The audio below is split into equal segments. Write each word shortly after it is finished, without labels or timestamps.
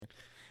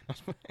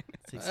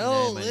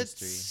Well,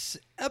 Ministry. it's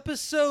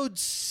episode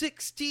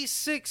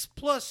 66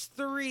 plus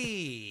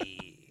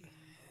 3.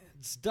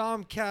 It's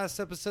Domcast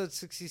episode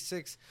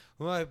 66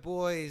 with my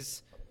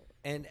boys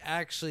and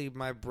actually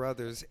my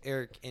brothers,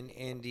 Eric and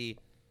Andy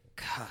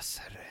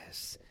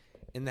Caceres,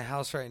 in the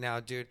house right now,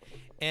 dude.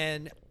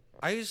 And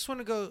I just want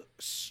to go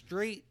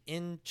straight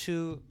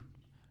into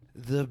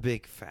the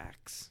big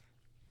facts.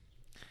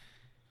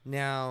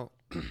 Now,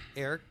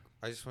 Eric,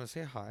 I just want to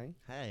say hi.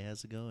 Hi,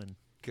 how's it going?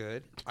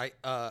 Good.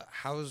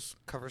 How's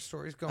Cover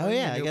Stories going? Oh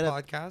yeah, Your I new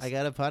got podcast. I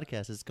got a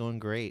podcast. It's going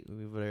great.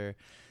 We have our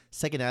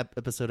second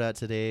episode out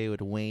today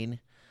with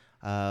Wayne.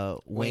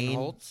 Wayne,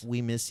 Holtz?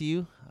 we miss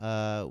you.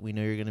 We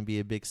know you're going to be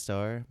a big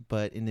star,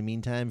 but in the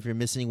meantime, if you're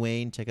missing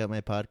Wayne, check out my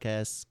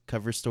podcast,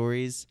 Cover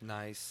Stories,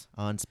 Nice.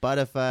 on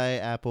Spotify,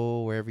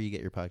 Apple, wherever you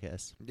get your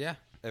podcasts. Yeah,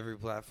 every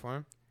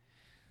platform.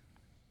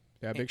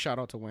 Yeah, big shout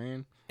out to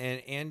Wayne.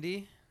 And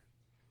Andy,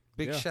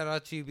 big Yeah. shout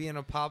out to you being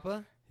a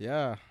papa.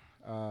 Yeah,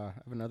 I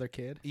have another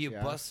kid. You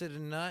yeah. busted a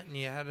nut and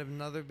you had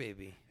another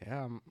baby.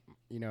 Yeah,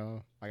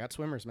 I got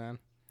swimmers, man.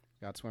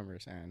 Got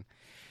swimmers, and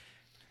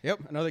yep,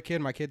 another kid.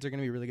 My kids are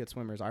gonna be really good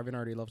swimmers. Ivan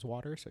already loves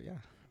water, so yeah.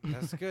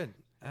 That's good.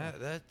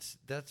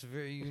 That's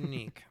very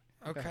unique.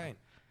 Okay.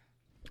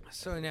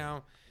 So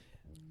now,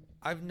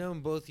 I've known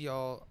both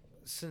y'all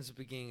since the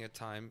beginning of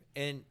time,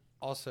 and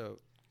also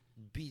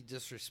be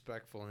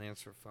disrespectful and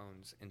answer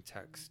phones and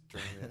text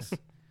during this.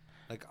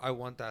 Like, I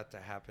want that to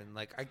happen.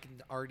 Like, I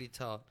can already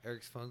tell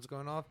Eric's phone's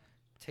going off.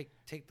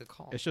 Take the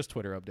call. It's just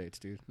Twitter updates,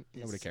 dude.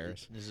 Nobody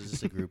cares. This is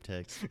just a group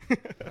text.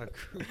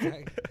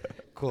 Okay.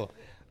 Cool.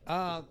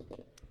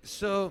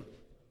 So,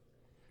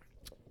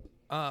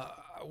 I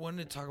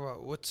wanted to talk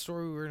about what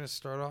story we were going to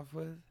start off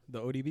with. The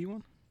ODB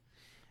one.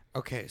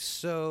 Okay,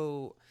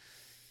 so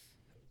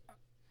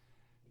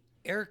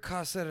Eric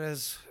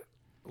Caceres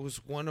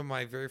was one of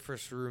my very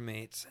first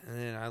roommates, and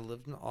then I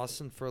lived in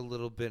Austin for a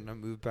little bit, and I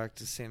moved back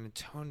to San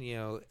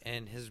Antonio,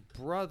 and his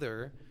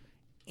brother,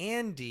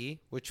 Andy,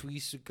 which we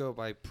used to go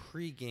by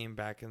pregame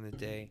back in the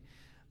day,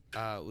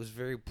 was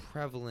very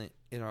prevalent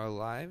in our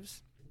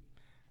lives.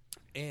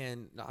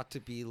 And not to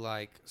be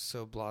like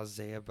so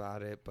blasé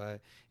about it, but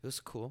it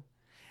was cool.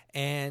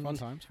 And Fun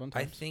times.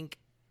 I think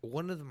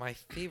one of my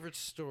favorite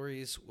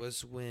stories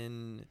was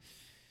when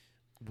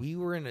we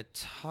were in a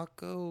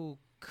Taco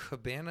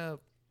Cabana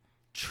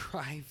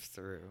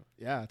drive-through.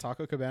 Yeah,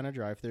 Taco Cabana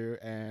drive-through,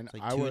 and It's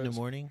like I 2 was. in the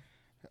morning.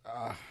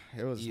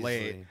 It was Easily.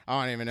 late.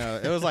 I don't even know.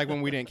 It was like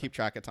when we didn't keep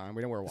track of time.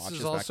 We didn't wear watches. This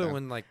is back also then.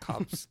 when like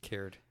cops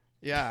cared.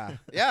 Yeah,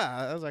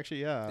 that was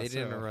actually They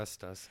didn't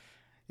arrest us.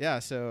 Yeah,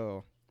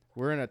 so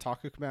we're in a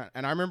Taco Cabana,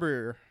 and I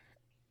remember,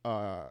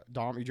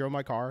 Dom, you drove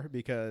my car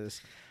because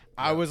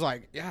I was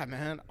like, yeah,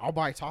 man, I'll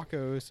buy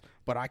tacos,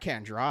 but I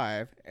can't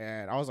drive.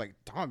 And I was like,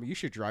 Dom, you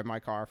should drive my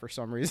car for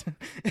some reason.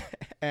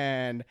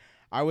 And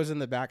I was in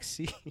the back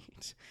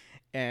seat.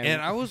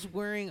 And I was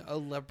wearing a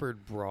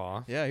leopard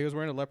bra. Yeah, he was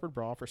wearing a leopard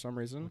bra for some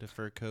reason. With a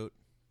fur coat.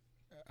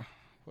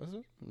 Was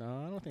it? No,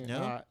 I don't think.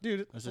 No?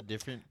 Dude, Was it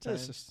different time?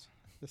 it's just,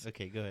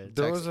 Okay, go ahead.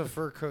 There was a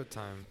fur coat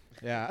time.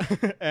 yeah.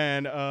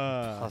 And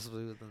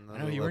Possibly with another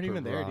I know you weren't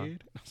even there,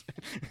 leopard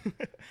dude.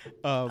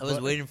 I was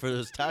waiting for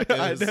those I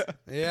tacos. know. bra.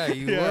 Yeah,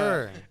 you Yeah.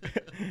 were.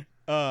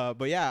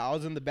 But yeah, I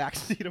was in the back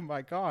seat of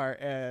my car,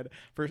 and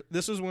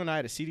this was when I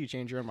had a CD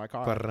changer in my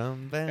car.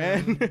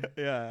 And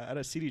yeah, I had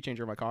a CD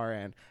changer in my car,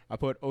 and I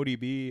put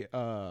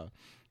ODB,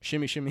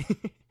 shimmy shimmy,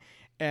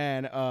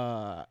 and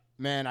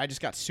man, I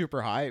just got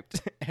super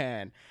hyped,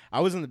 and I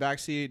was in the back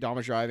seat, Dom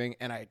was driving,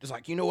 and I was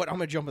like, you know what, I'm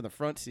gonna jump in the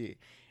front seat,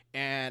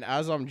 and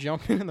as I'm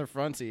jumping in the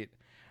front seat,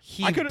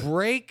 He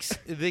breaks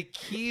the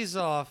keys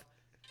off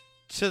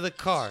to the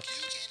car.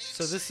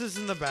 So this is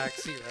in the back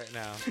seat right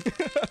now.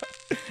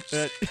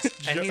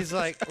 And he's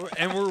like,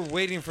 and we're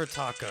waiting for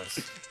tacos.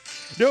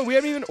 no, we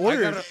haven't even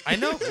ordered. I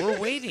know, we're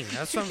waiting.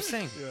 That's what I'm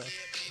saying. Yeah.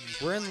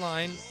 We're in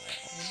line.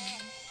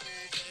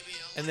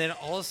 And then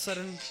all of a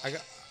sudden,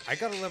 I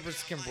got a leopard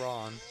skin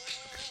bra on.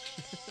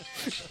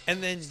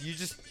 And then you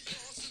just,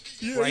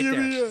 right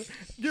there.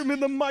 Give me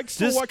the mic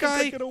so This I can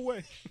guy- take it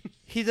away.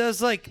 He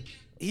does like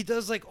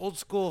old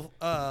school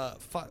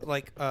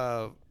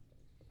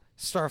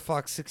Star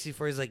Fox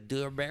 64. He's like,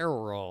 do a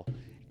barrel roll,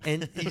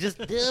 and he just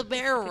do a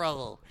barrel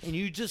roll, and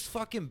you just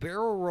fucking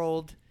barrel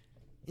rolled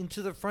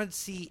into the front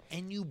seat,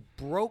 and you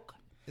broke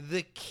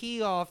the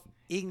key off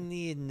in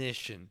the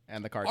ignition.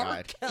 And the car R.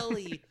 died.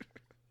 Kelly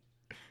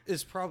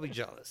is probably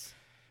jealous.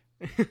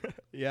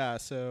 Yeah,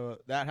 so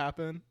that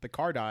happened. The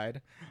car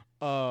died.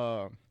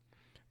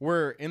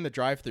 We're in the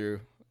drive-through.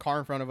 Car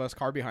in front of us,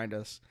 car behind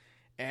us,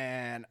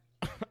 and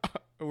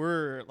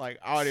we're like,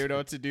 I don't even know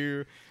what to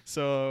do.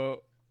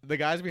 So the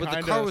guys behind us.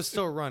 But the car was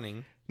still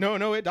running. No,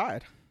 it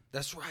died.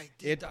 That's right.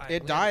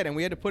 It died, and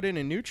we had to put it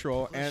in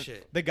neutral. Push And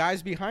it. the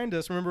guys behind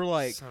us, remember,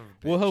 like, Son of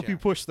a we'll bitch, help yeah. you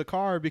push the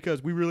car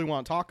because we really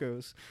want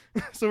tacos.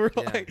 So we're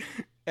Yeah. like,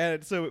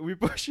 and so we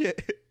push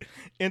it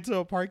into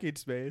a parking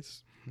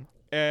space,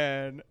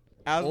 and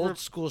as Old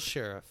school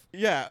sheriff.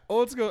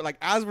 old school. Like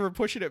as we're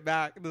pushing it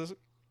back, this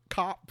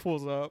cop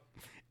pulls up,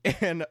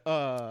 And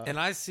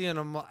I see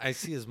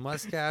his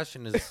mustache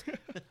and his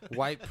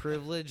white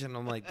privilege, and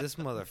I'm like, this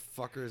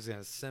motherfucker is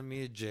gonna send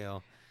me to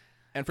jail.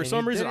 And for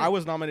some reason, I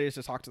was nominated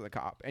to talk to the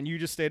cop, and you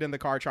just stayed in the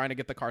car trying to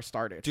get the car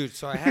started. Dude,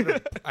 so I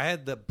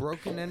had the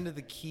broken end of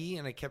the key,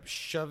 and I kept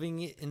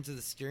shoving it into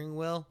the steering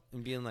wheel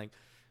and being like,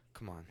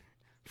 come on,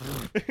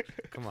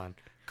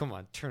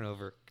 turn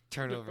over.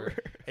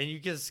 And you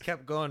just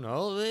kept going,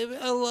 oh, baby,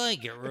 I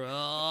like it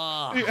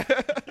raw.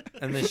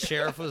 And the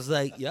sheriff was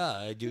like, yeah,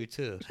 I do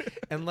too.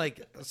 And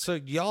like, so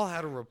y'all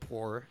had a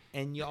rapport,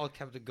 and y'all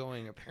kept it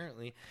going,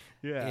 apparently.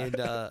 Yeah.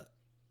 And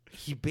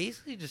he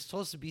basically just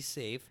told us to be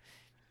safe.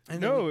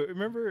 And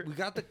remember we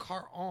got the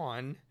car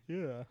on.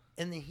 Yeah.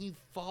 And then he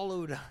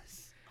followed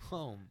us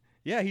home.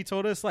 Yeah, he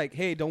told us like,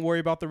 "Hey, don't worry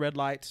about the red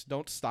lights.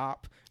 Don't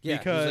stop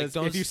because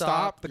like, if you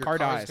stop, the car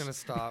dies." Gonna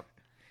stop.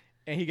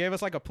 And he gave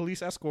us like a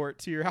police escort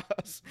to your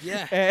house.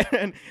 Yeah.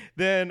 And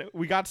then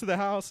we got to the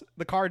house,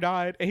 the car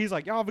died, and he's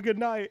like, "Y'all have a good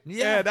night."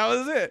 Yeah. And that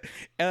was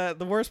it.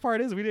 The worst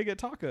part is we didn't get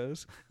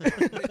tacos. No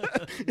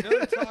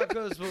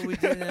tacos, but we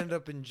didn't end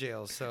up in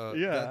jail, so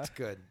that's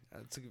good.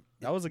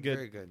 That was a good,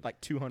 very good.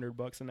 like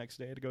 $200 the next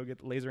day to go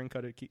get laser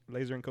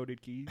encoded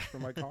keys for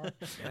my car.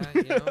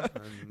 Yeah,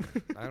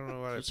 I don't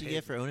know what you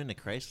get for owning a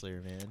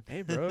Chrysler, man.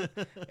 Hey, bro.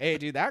 Hey,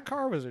 dude, that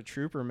car was a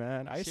trooper,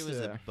 man. It was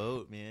a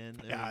boat,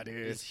 man. Yeah, dude.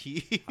 It's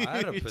huge. I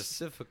had a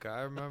Pacifica,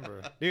 I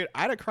remember. Dude,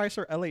 I had a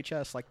Chrysler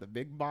LHS, like the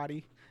big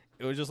body.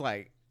 It was just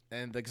like,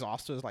 and the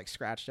exhaust was like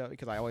scratched up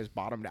because I always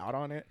bottomed out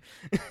on it.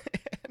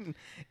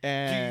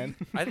 and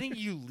I think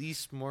you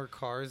leased more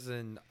cars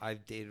than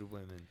I've dated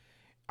women.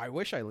 I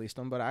wish I leased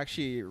them, but I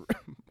actually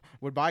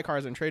would buy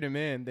cars and trade them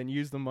in, then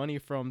use the money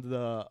from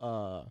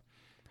the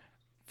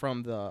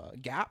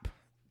Gap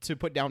to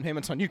put down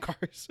payments on new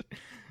cars.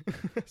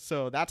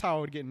 So that's how I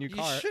would get a new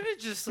car. You should have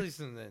just leased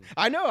them then.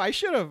 I know, I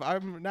should have.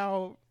 I'm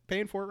now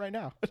paying for it right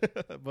now.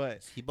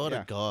 But he bought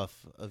a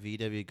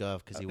VW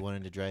Golf, because he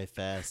wanted to drive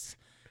fast,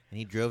 and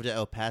he drove to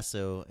El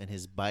Paso, and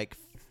his bike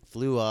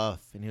flew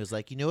off, and he was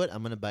like, you know what,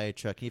 I'm gonna buy a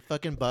truck. He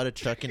fucking bought a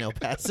truck in El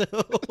Paso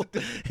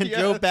and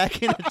drove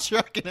back in a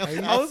truck in El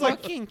Paso. I was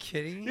fucking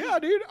kidding me? Yeah,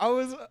 dude.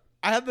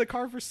 I had the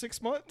car for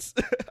 6 months.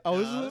 It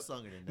was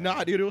longer than that.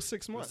 Nah, dude, it was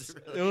 6 months.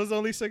 It was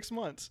only 6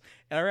 months.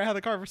 And I had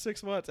the car for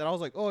 6 months, and I was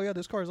like, oh yeah,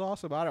 this car is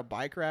awesome. I had a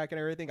bike rack and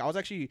everything. I was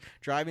actually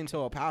driving to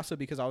El Paso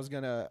because I was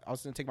gonna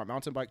take my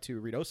mountain bike to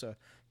Ruidosa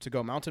to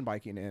go mountain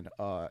biking in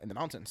the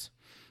mountains.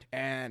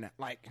 And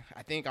like,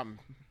 I think I'm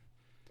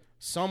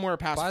somewhere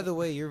past. By the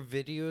way, your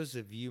videos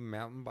of you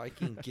mountain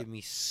biking give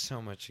me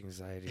so much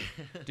anxiety.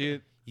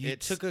 Dude, you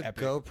took a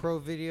epic GoPro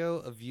video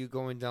of you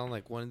going down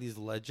like one of these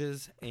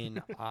ledges,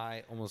 and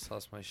I almost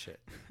lost my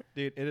shit.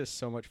 Dude, it is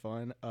so much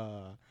fun.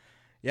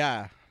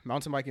 Yeah,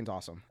 mountain biking's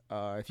awesome.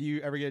 If you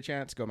ever get a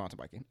chance, go mountain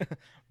biking.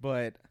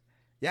 But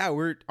yeah,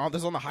 we're on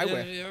this on the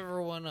highway. If you ever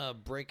want to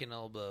break an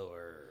elbow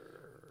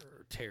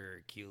or tear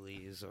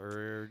Achilles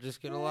or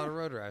just get a lot of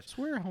road rash, just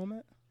wear a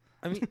helmet.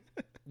 I mean,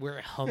 wear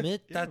a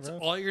helmet? That's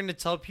all you're going to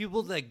tell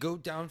people that go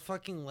down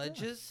fucking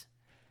ledges?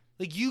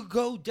 Yeah. Like, you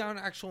go down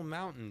actual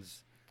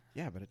mountains.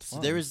 Yeah, but it's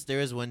fun. There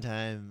was one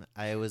time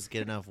I was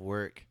getting off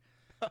work,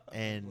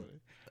 and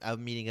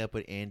I'm meeting up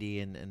with Andy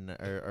and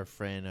our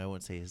friend. I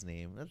won't say his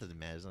name. That doesn't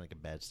matter. It's not like a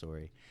bad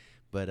story.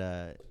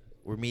 But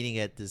we're meeting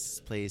at this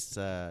place,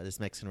 this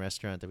Mexican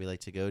restaurant that we like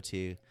to go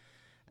to.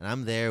 And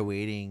I'm there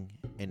waiting,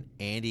 and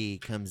Andy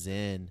comes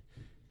in.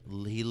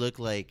 He looked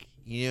like,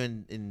 you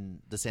know, in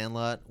The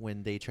Sandlot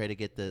when they try to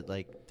get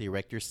the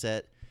erector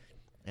set,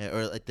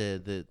 or like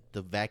the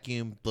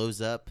vacuum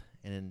blows up,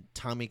 and then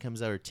Timmy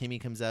comes out,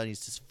 and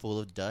he's just full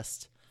of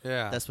dust.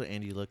 Yeah, that's what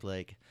Andy looked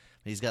like.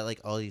 He's got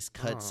like all these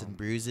cuts and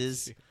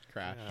bruises,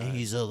 and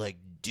he's all like,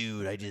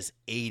 "Dude, I just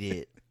ate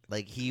it."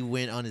 Like, he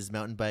went on his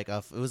mountain bike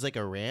off. It was like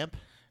a ramp.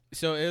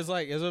 So it was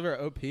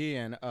over OP,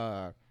 and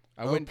I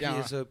went down.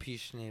 OP is OP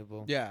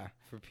Schnabel. Yeah,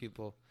 for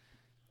people.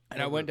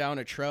 And I went down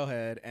a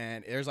trailhead,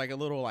 and there's like a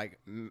little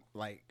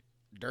like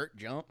dirt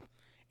jump,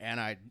 and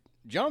I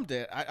jumped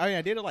it.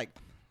 I did it like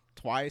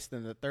twice.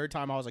 Then the third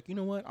time, I was like, you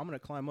know what? I'm gonna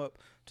climb up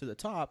to the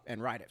top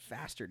and ride it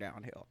faster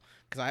downhill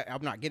because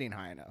I'm not getting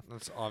high enough.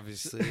 That's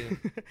obviously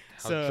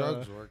how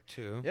drugs work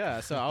too.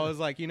 Yeah, so I was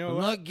like, you know I'm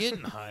what? not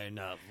getting high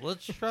enough.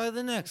 Let's try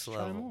the next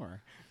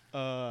level.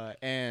 Try more.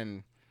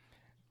 And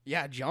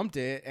yeah, jumped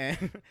it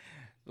and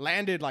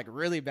landed like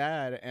really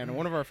bad. And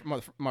one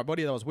of my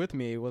buddy that was with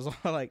me was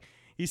like.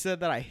 He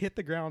said that I hit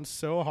the ground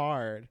so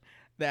hard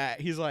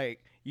that he's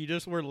like, you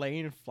just were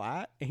laying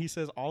flat. And he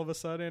says, all of a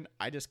sudden,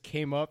 I just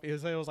came up. It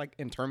was like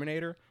in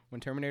Terminator,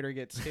 when Terminator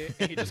gets hit,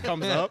 and he just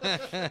comes up.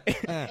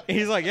 And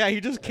he's like, yeah,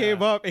 he just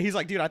came up. And he's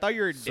like, dude, I thought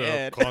you were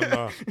dead.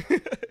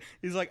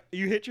 He's like,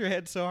 you hit your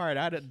head so hard.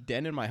 I had a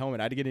dent in my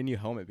helmet. I had to get a new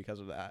helmet because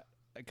of that.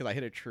 Because I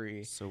hit a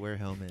tree. So wear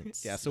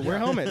helmets. Yeah, so wear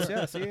helmets.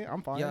 Yeah, see,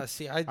 I'm fine. Yeah,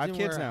 see, I didn't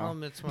wear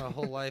helmets my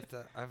whole life.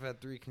 That I've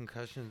had 3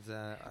 concussions.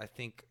 I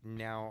think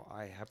now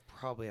I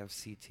probably have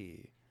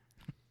CT.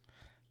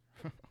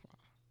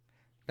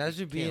 That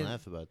should be. Can't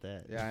laugh about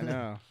that. Yeah, I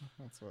know.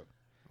 That's what.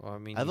 Well, I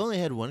mean, I've only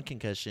had 1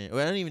 concussion.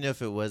 Well, I don't even know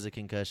if it was a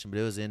concussion, but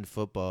it was in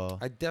football.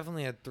 I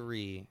definitely had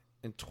 3.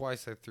 and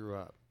twice I threw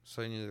up,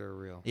 so I knew they were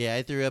real. Yeah,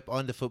 I threw up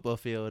on the football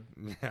field.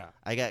 Yeah.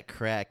 I got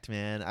cracked,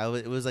 man.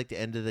 It was like the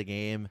end of the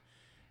game,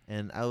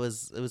 and it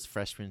was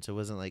freshman, so it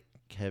wasn't like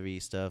heavy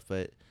stuff.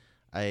 But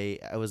I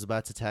was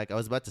about to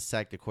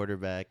sack the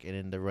quarterback, and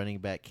then the running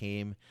back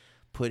came,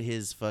 put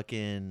his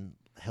fucking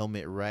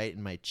helmet right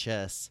in my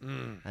chest.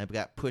 I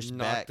got pushed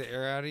back. Knocked the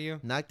air out of you?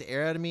 Knocked the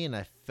air out of me, and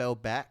I fell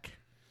back.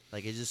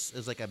 Like it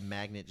was like a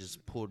magnet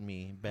just pulled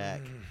me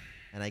back.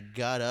 And I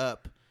got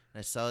up, and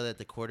I saw that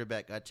the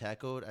quarterback got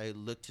tackled. I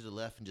looked to the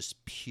left and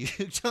just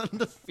puked on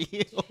the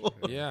field.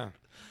 Yeah.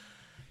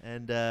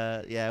 And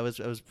I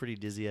was pretty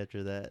dizzy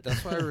after that.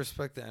 That's why I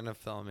respect the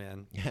NFL,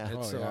 man. Yeah.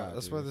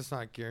 That's why there's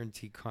not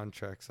guaranteed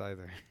contracts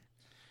either.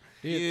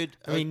 Dude,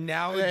 I mean,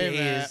 nowadays.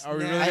 Hey, man, are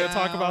we really gonna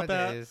talk about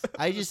that?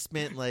 I just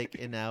spent like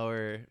an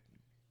hour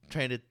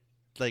trying to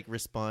like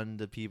respond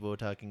to people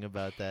talking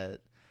about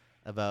that,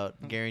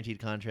 about guaranteed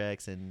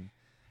contracts and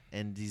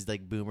these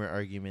like boomer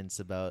arguments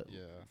about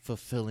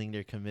fulfilling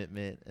their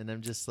commitment. And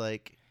I'm just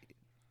like,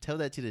 tell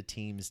that to the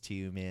teams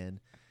too, man.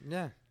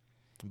 Yeah.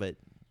 But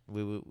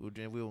we won't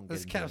get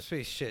That's into cap it.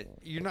 space shit.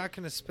 You're not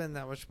going to spend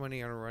that much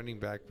money on a running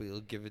back, but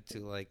you'll give it to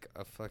like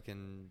a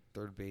fucking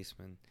third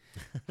baseman.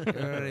 You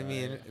know what I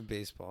mean? In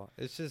baseball.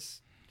 It's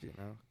just,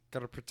 got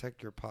to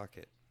protect your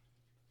pocket.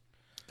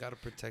 Got to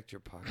protect your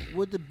pocket.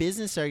 Well, the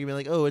business argument,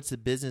 like, oh, it's a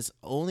business,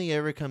 only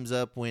ever comes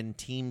up when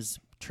teams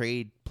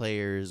trade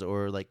players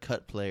or like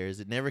cut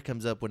players. It never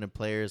comes up when a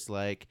player's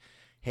like,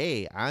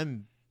 hey,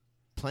 I'm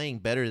playing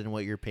better than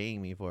what you're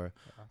paying me for.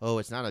 Oh,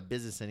 it's not a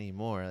business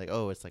anymore. Like,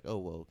 oh, it's like, oh,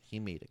 well, he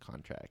made a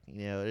contract.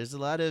 There's a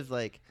lot of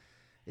like,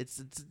 it's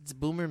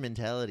boomer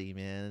mentality,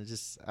 man. It's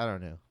just, I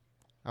don't know.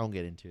 I won't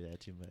get into that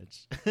too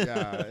much.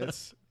 Yeah,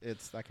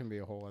 it's that can be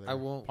a whole other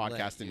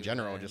podcast in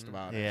general, win. just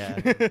about Yeah.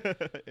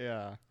 it.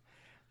 Yeah.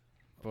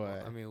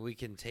 But I mean, we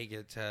can take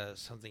it to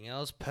something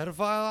else.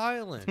 Pedophile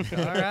Island.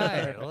 All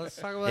right, let's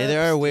talk about. Yeah,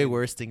 there are way Epstein.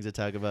 worse things to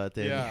talk about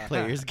than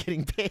players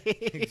getting paid.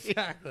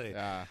 Exactly.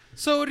 yeah.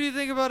 So, what do you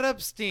think about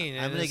Epstein?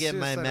 I'm and gonna his get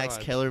my Suicide Max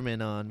Watch?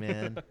 Kellerman on,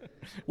 man.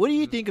 What do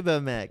you think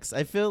about Max?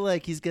 I feel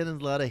like he's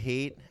getting a lot of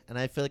hate, and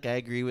I feel like I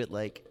agree with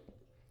like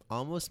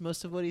almost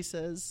most of what he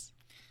says.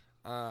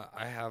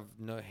 I have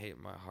no hate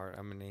in my heart.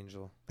 I'm an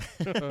angel,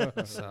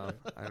 so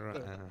I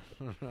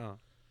don't know.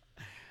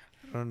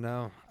 I don't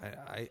know.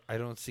 I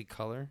don't see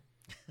color.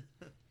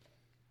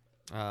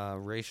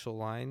 Racial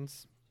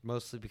lines,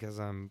 mostly because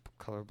I'm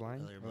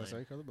colorblind. Oh,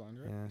 sorry, colorblind,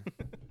 right?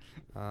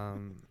 Yeah.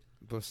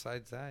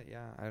 Besides that,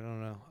 yeah, I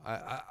don't know.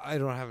 I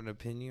don't have an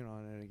opinion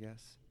on it, I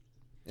guess.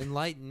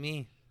 Enlighten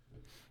me.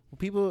 Well,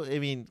 people, I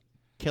mean,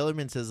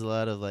 Kellerman says a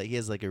lot of like he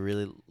has like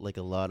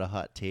a lot of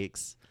hot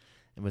takes,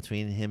 and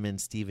between him and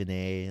Stephen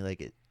A,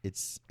 like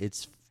it's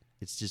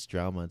just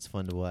drama. It's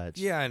fun to watch.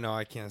 Yeah, I know.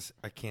 I can't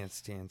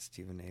stand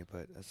Stephen A,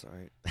 but that's all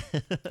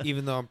right.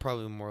 Even though I'm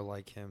probably more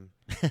like him.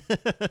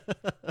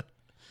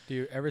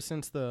 Dude, ever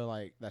since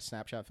that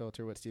Snapchat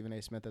filter with Stephen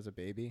A. Smith as a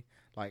baby,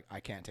 like I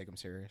can't take him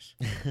serious.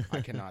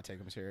 I cannot take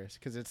him serious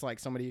because it's like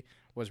somebody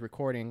was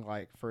recording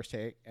like first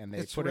take and they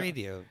It's put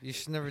radio. You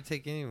should never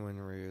take anyone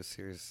radio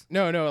serious.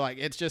 No, like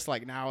it's just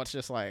like now it's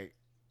just like,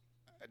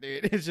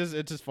 dude, it's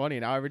just funny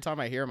now. Every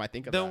time I hear him, I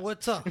think of Then that.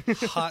 what's a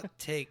hot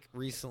take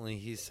recently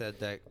he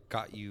said that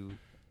got you?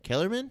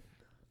 Kellerman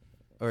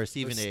or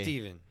Stephen A?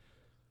 Steven.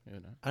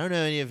 I don't know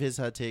any of his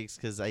hot takes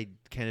because I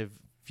kind of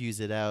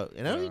fuse it out,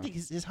 and I don't even think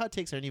his hot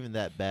takes aren't even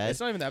that bad. It's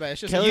not even that bad.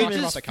 It's just Kellerman talking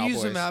about just the fuse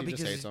Cowboys. him out He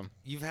just hates because them.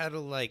 you've had to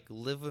like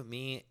live with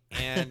me,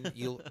 and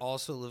you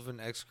also live with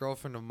an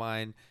ex-girlfriend of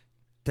mine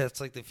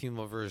that's like the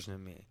female version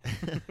of me.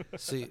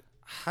 So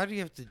how do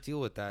you have to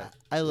deal with that?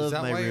 I love is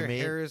that my why roommate.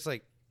 your hair is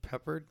like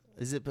peppered?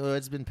 Is it? Oh,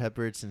 it's been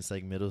peppered since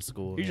like middle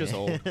school. You're just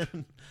old.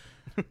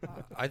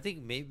 I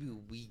think maybe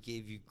we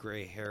gave you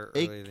gray hair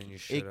earlier than you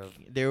should have.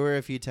 There were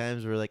a few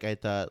times where like I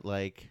thought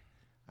like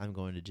I'm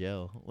going to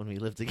jail when we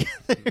lived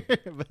together,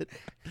 but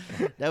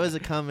that was a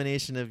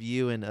combination of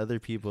you and other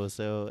people.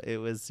 So it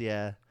was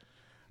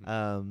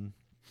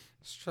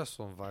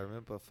Stressful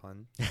environment, but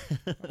fun.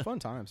 Fun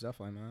times,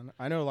 definitely, man.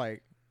 I know,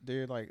 like,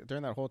 dude, like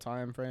during that whole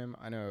time frame,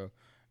 I know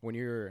when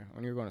you're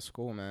going to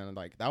school, man,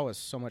 like that was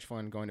so much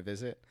fun going to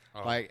visit.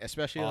 Oh, Like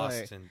especially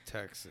Austin,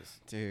 Texas.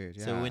 dude.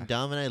 Yeah. So when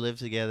Dom and I lived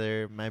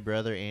together, my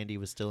brother Andy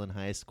was still in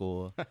high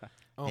school.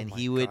 Oh And my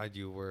he would- God,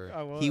 you were.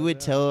 He would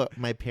tell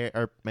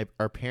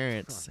our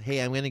parents,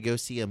 "Hey, I'm going to go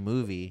see a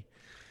movie."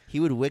 He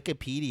would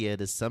Wikipedia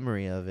the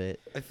summary of it.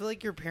 I feel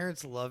like your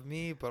parents love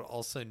me, but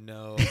also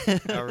know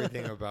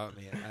everything about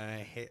me, and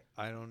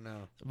I don't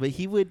know. But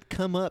he would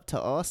come up to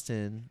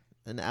Austin,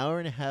 an hour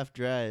and a half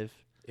drive.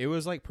 It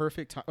was like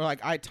perfect time.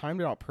 Like I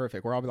timed it out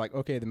perfect. Where I'll be like,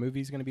 okay, the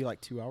movie's gonna be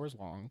like 2 hours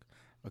long.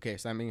 Okay,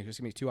 so that means it's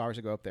gonna be 2 hours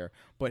to go up there.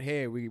 But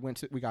hey, we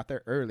got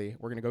there early.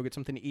 We're gonna go get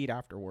something to eat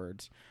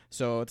afterwards.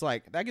 So it's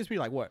like that gives me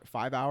like what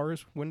 5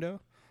 hours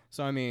window.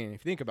 So I mean,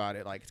 if you think about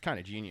it, like it's kind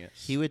of genius.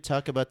 He would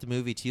talk about the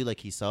movie too, like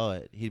he saw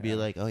it. He'd be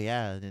like, "Oh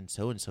yeah, and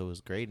so was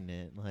great in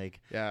it."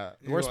 Like, Yeah.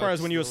 The You worst part is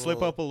watched when you the would slip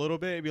little- up a little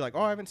bit, you'd be like,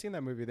 oh, I haven't seen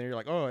that movie. Then you're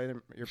like, oh,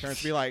 and your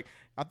parents would be like,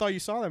 I thought you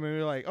saw them, and we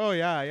were like, oh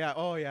yeah,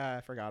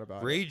 I forgot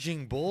about it.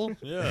 Raging Bull.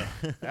 Yeah.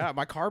 Yeah,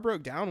 my car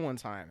broke down one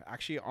time.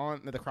 Actually,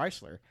 on the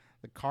Chrysler,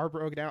 the car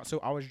broke down. So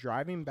I was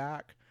driving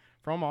back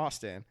from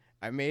Austin.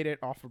 I made it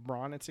off of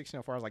Braun and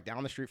 1604. I was like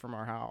down the street from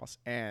our house,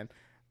 and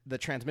the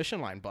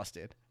transmission line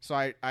busted. So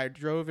I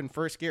drove in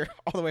first gear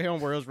all the way home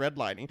where it was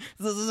redlining.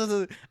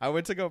 I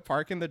went to go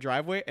park in the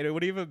driveway, and it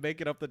wouldn't even make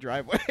it up the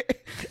driveway.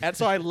 And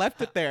so I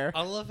left it there.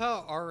 I love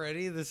how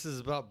already this is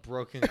about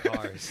broken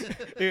cars.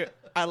 Dude,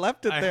 I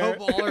left it I there.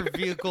 hope all our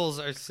vehicles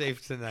are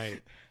safe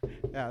tonight.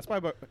 Yeah, that's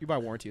why you buy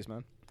warranties,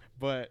 man.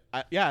 But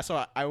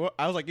so I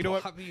was like, you know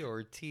what? Bobby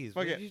Ortiz. Fuck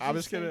What it. did you I'm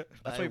just just gonna. say?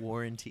 That's Buy like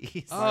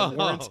warranties. Oh.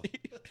 warranty.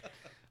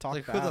 Talk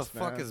Like, fast, who the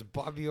fuck man. is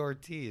Bobby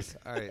Ortiz?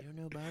 All right. You don't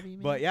know Bobby, man?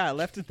 But yeah, I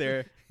left it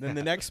there. Then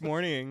the next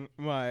morning,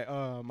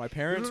 my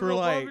parents were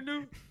like,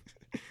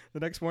 the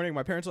next morning,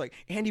 my parents were like,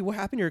 Andy, what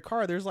happened to your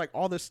car? There's like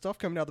all this stuff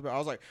coming out the back. I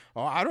was like,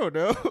 oh, I don't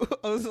know.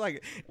 I was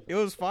like, it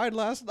was fine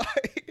last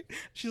night.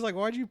 She's like,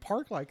 why'd you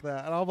park like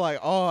that? And I'm like,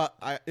 oh,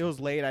 it was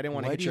late. I didn't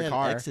want to Why hit do you your have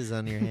car. X's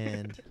on your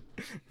hand?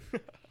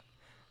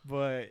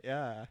 But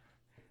yeah,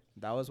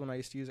 that was when I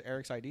used to use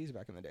Eric's IDs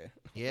back in the day.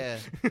 Yeah.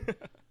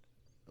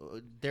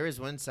 There was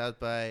one South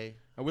by.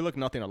 And we look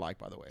nothing alike,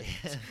 by the way.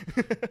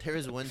 There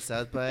was one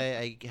South by.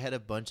 I had a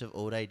bunch of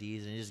old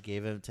IDs and just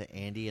gave them to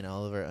Andy and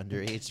all of our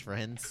underage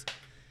friends,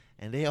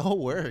 and they all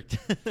worked.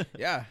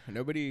 Yeah,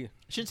 nobody. I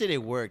shouldn't say they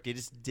worked. They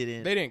just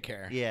didn't. They didn't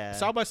care. Yeah.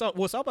 South by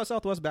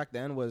Southwest back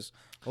then was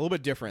a little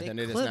bit different than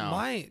it is Clipped now.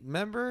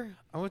 remember?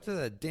 I went to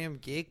that damn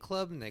gay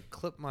club and they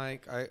clipped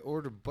I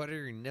ordered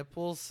buttery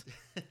nipples.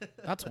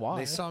 That's why.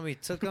 They saw me,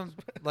 took them.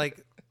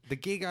 Like, the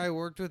gay guy I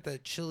worked with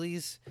at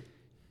Chili's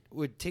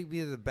would take me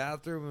to the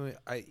bathroom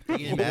and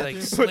he'd be like,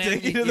 Would slam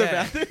take you me- to the yeah.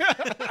 bathroom.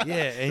 Yeah,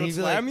 and Don't he'd be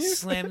slam like, you?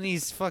 slam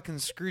these fucking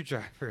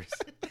screwdrivers.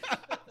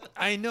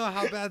 I know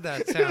how bad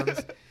that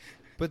sounds,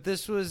 but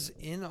this was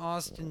in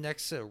Austin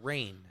next to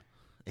Rain.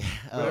 Oil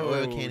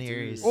Oh, Can dude.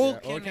 Harry's. Oh, Yeah,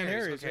 Ken Old Ken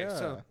Harry's. Harry's, Okay, yeah.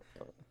 so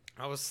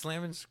I was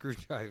slamming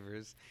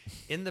screwdrivers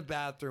in the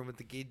bathroom with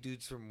the gay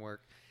dudes from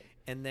work.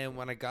 And then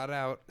when I got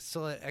out,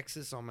 still had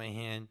X's on my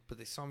hand, but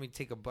they saw me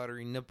take a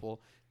buttery nipple.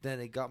 Then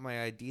they got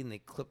my ID and they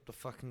clipped the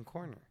fucking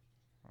corner.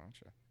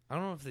 Gotcha. I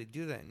don't know if they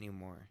do that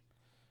anymore.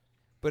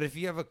 But if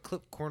you have a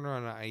clip corner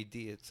on an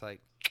ID, it's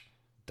like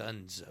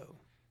dunzo.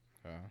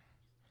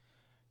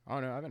 I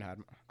don't know. I haven't had.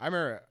 I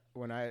remember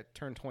when I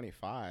turned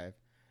 25,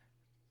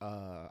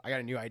 I got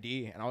a new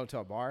ID, and I went to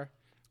a bar,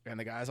 and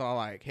the guy's all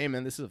like, "Hey,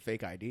 man, this is a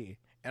fake ID,"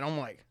 and I'm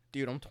like,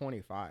 "Dude, I'm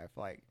 25.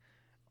 Like,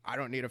 I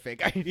don't need a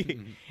fake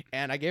ID."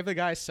 And I gave the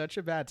guy such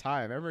a bad time.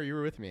 I remember you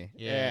were with me,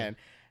 Yeah. and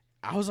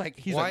I was like,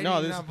 "He's Why like, do no,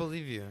 you this." not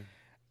believe you?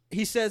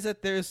 He says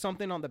that there's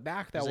something on the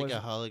back that It was was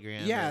like a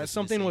hologram. yeah, that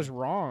something missing. was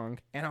wrong,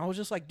 and I was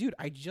just like, "Dude,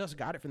 I just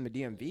got it from the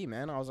DMV,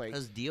 man." I was like, That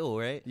was deal,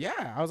 right?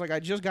 "Yeah," I was like, "I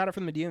just got it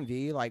from the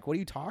DMV. Like, what are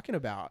you talking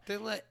about?" They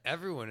let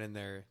everyone in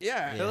there.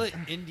 Yeah. They let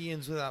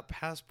Indians without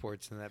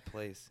passports in that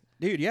place.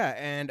 Dude, yeah,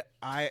 and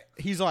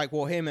he's like,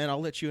 well, hey, man, I'll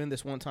let you in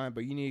this one time,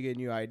 but you need to get a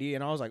new ID.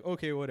 And I was like,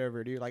 okay,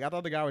 whatever, dude. Like, I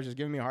thought the guy was just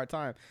giving me a hard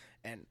time.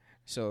 And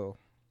so,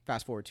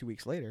 fast forward 2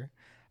 weeks later,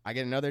 I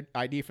get another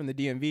ID from the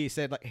DMV.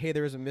 Said, like, hey,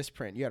 there was a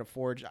misprint. You had a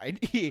forged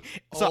ID.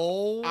 So,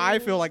 Oh. I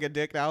feel like a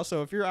dick now.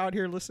 So, if you're out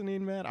here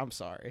listening, man, I'm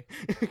sorry.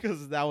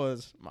 Because that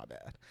was my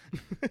bad.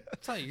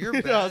 That's not your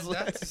I bad. was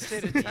like- That's the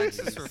state of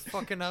Texas for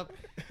fucking up.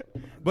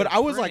 But the I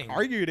was, like, printing.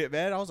 arguing it,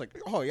 man. I was like,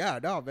 oh, yeah,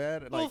 no,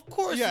 man. Like, Well, of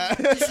course. Yeah.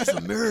 This is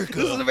America.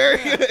 This is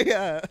America.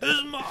 Yeah. This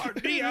is my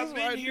ID. This I've is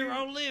been my here. ID.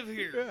 I'll live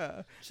here.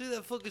 Yeah. See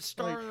that fucking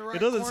star Like, in the right it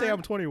doesn't say corner?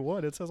 I'm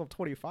 21. It says I'm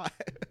 25.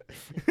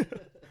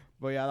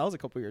 But yeah, that was a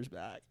couple years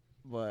back.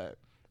 But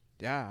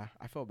yeah,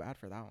 I felt bad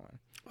for that one,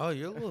 Oh,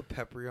 you're a little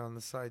peppery on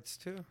the sides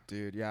too.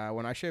 dude. Yeah,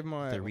 when I shaved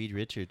my The Reed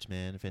Richards,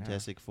 man.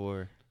 Fantastic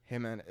Four. hey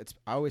man,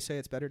 I always say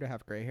it's better to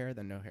have gray hair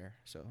than no hair.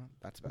 So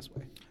that's the best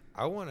way.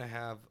 I want to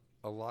have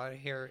a lot of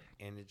hair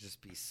and it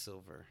just be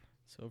silver.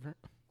 Silver.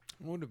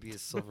 I want to be a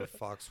silver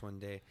fox one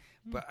day,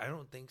 but I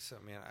don't think so,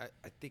 man.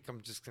 I think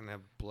I'm just gonna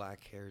have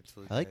black hair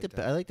till the I like day the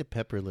die. I like the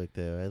pepper look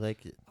though. I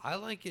like it. I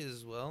like it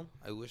as well.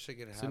 I wish I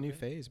could have It's a new it.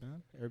 phase,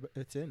 man.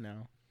 It's in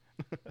now.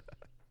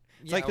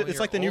 It's Yeah, like when it's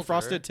like the you're new older.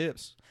 frosted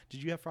tips.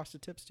 Did you have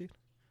frosted tips, dude?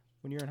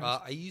 When you were in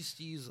high I used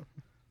to use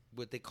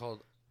what they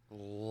called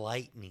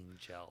lightning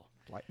gel.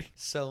 school? Like,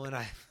 So when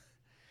I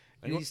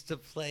You- used to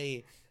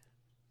play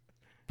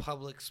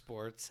public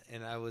sports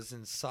and I was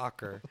in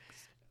soccer,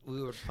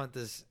 we would put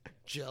this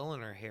gel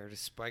in our hair to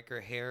spike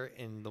our hair,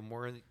 and the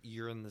more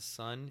you're in the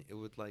sun, it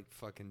would like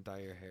fucking dye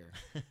your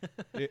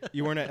hair.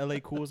 you weren't an LA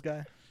Cools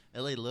guy.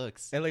 LA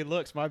looks. LA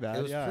looks, my bad.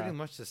 It was yeah. pretty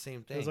much the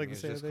same thing. was like the it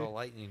was same just thing. called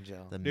lightning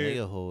gel. The Dude,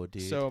 mega hole,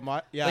 dude. So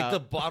my yeah. Like the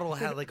bottle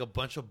had like a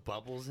bunch of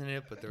bubbles in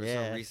it, but there was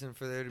Yeah. no reason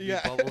for there to be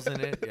Yeah. bubbles in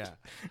it. Yeah.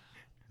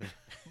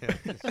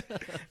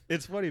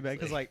 It's funny, man,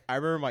 because like I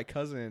remember my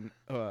cousin,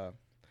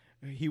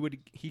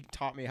 he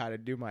taught me how to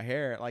do my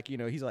hair. Like, you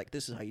know, he's like,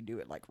 this is how you do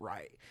it, like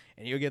right.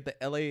 And you would get the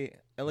LA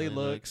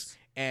looks,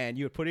 and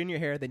you would put it in your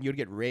hair, then you'd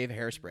get rave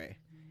hairspray,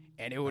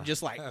 and it would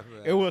just like Yeah.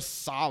 it was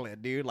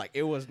solid, dude. Like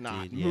it was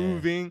not Dude, yeah.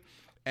 moving.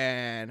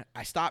 And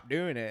I stopped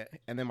doing it,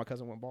 and then my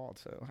cousin went bald.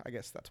 So I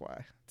guess that's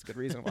why. It's a good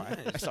reason why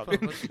I Just stopped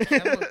put a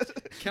doing bunch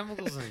of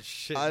chemicals and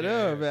shit. I in your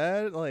know, hair.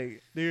 man.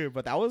 Like, dude,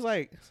 but that was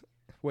like,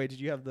 wait, did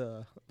you have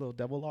the little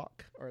devil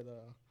lock or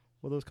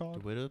what are those The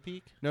called? Widow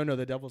Peak. No,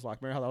 the devil's lock.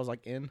 Remember how that was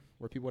like in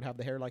where people would have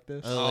the hair like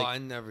this? Oh, Oh, like- I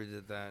never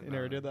did that. You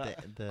never did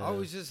that? The, I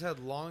always just had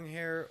long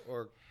hair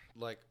or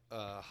like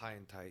high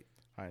and tight.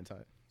 High and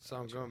tight. So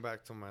I'm going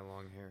back to my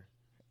long hair.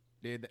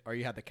 Dude, or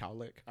you had the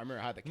cowlick. I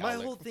remember I had the cowlick. My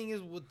whole thing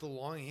is with the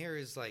long hair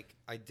is like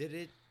I did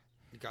it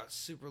got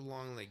super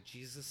long like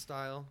Jesus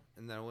style,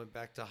 and then I went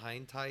back to high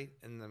and tight,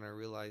 and then I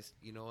realized,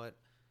 you know what?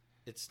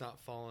 It's not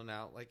falling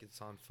out like it's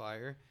on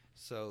fire,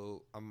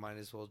 so I might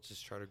as well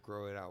just try to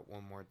grow it out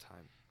one more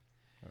time.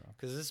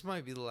 Because this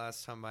might be the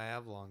last time I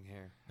have long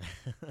hair.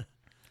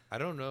 I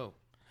don't know.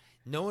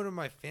 No one in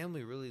my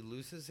family really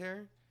loses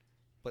hair,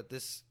 but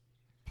this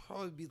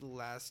probably be the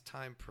last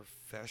time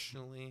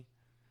professionally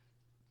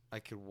I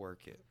could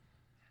work it.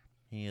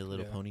 You need a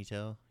little Yeah.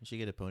 ponytail. You should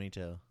get a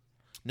ponytail.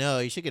 No,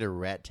 you should get a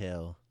rat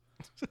tail.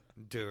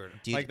 Dude.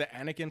 Dude, Like the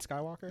Anakin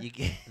Skywalker? you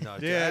get, No,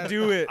 Yeah, dude,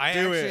 do it, I do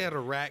actually it. had a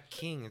Rat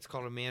King. It's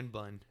called a man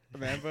bun.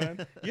 Man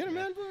bun? You had a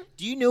man bun?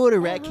 do you know what a I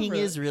rat king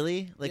remember is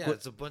really? Like Yeah, what,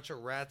 it's a bunch of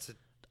rats. That,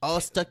 all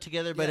stuck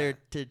together by Yeah.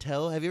 their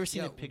tail? Have you ever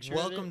seen yeah, a picture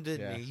welcome of it?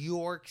 to Yeah. New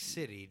York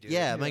City, dude.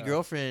 Yeah, my Yeah.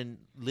 girlfriend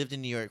lived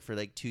in New York for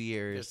like 2 It's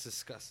years.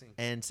 disgusting.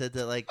 And said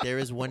that like there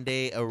was one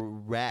day a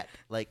rat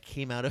like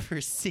came out of her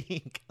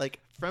sink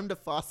like from the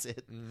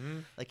faucet, Mm-hmm.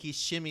 like he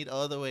shimmied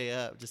all the way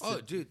up. Just Oh,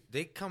 to, dude,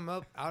 they come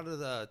up out of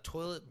the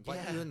toilet, bite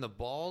Yeah. you in the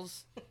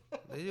balls.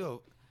 They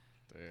do.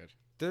 Dude.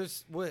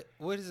 There's what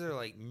is there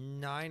like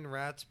 9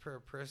 rats per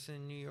person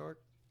in New York?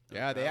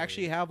 Yeah, they Probably.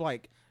 actually have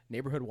like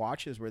neighborhood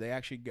watches where they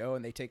actually go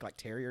and they take like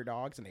terrier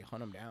dogs and they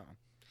hunt them down.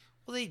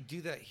 Well, they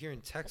do that here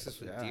in Texas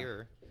with Yeah.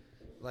 deer,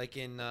 like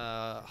in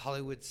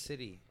Hollywood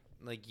City.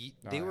 Like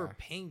they Oh, were yeah.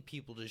 paying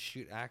people to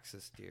shoot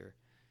axis deer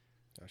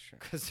That's true.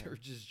 because they were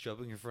just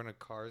jumping in front of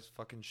cars,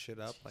 fucking shit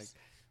up. Like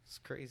it's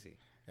crazy.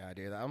 Yeah,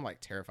 dude, I'm like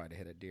terrified to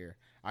hit a deer.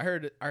 I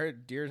heard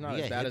deer's not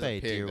we as got bad hit as by a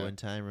a pig. deer though. one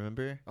time.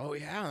 Remember? Oh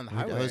yeah, on the I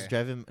highway. was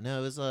driving. No,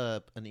 it was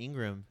an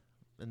Ingram,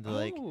 and the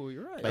like. Oh,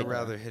 you're right. by- I'd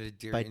rather hit a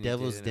deer by than you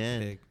Devil's did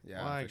Den. in a pig.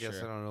 Yeah, well, I for guess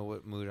sure. I don't know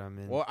what mood I'm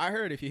in. Well, I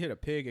heard if you hit a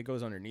pig, it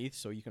goes underneath,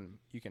 so you can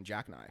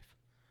jackknife.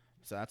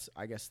 So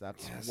I guess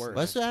that's Yes, worse. That's what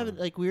That's happened.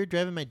 fun. Like we were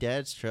driving my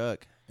dad's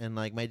truck, and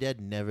like my dad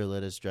never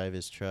let us drive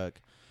his truck,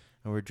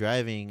 and we're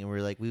driving, and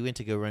we're like, we went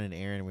to go run an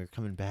errand, and we were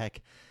coming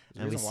back, the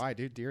and we reason why,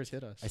 dude, deers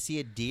hit us. I see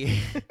a deer.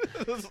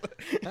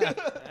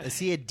 I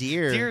see a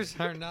deer. Deers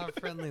are not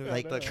friendly. With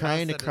like the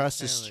trying to Caceres cross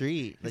the family.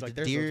 street. He's like,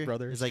 the "There's those deer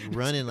brothers." is like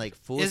running like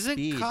full Isn't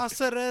speed.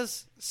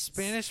 Caceres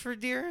Spanish for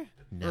deer?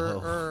 No.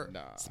 Or Nah,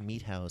 It's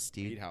meat house,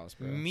 dude. meat house,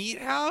 bro. meat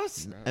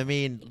house? No. I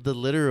mean the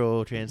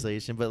literal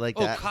translation, but like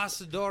Oh, that.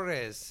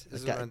 cazadores.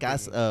 Is what I'm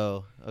Gas. thinking.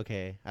 Oh,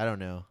 okay. I don't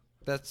know.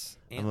 That's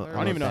I'm a- antler. I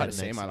don't even know how to fat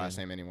say my Mexican. last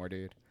name anymore,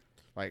 dude.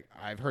 Like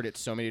I've heard it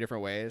so many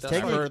different ways. That's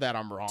I've why- heard that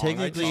I'm wrong.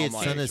 Technically, I'm it's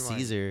like, son of Change mine.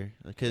 Caesar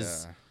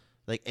because yeah.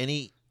 like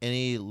any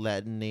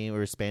Latin name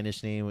or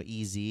Spanish name with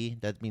EZ,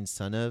 that means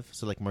son of.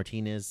 So like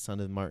Martinez,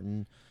 son of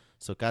Martin.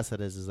 So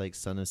Caceres is like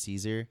son of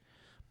Caesar.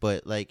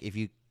 But like if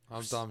you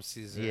I'm Dom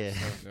Caesar. Yeah.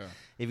 so Yeah.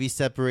 if you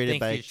separate it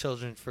Thank by you,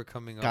 children, for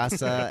coming on.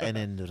 casa and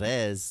then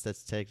res,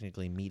 that's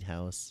technically meat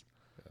house.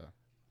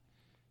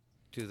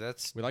 Dude,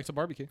 that's We like to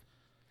barbecue.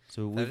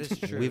 So That is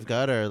true. we've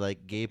got our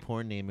like gay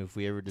porn name if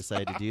we ever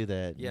decide to do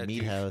that. yeah, meat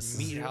dude, house.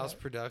 Meat House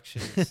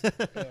Productions.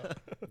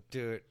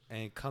 Dude,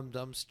 and Come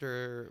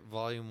Dumpster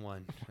Volume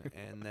 1.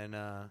 And then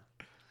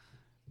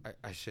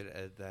I should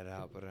edit that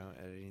out, but I don't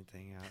edit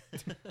anything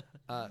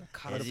out.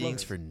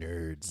 Editing's for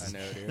nerds. I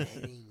know, dude.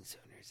 Editing's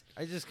for nerds.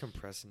 I just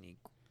compress and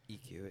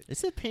EQ it.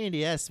 It's a pain in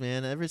the ass,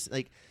 man.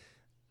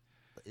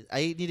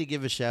 I need to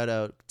give a shout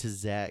out to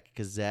Zach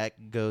because Zach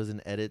goes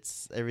and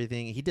edits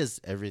everything. He does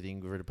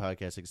everything for the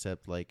podcast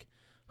except like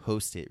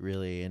host it,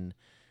 really. And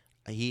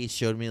he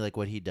showed me like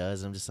what he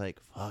does. I'm just like,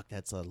 fuck,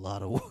 that's a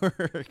lot of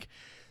work.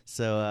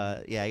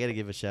 So yeah, I got to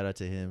give a shout out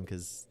to him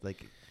because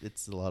like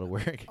it's a lot of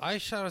work. I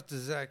shout out to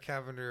Zach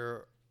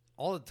Cavender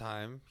all the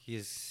time.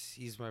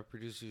 He's my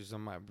producer. He's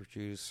my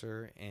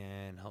producer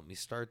and helped me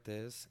start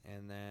this.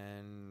 And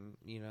then,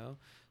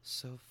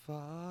 so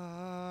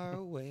far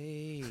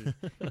away.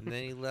 And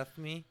then he left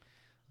me.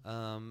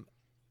 And,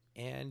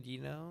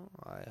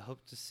 I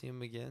hope to see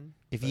him again.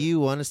 If But- you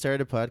want to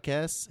start a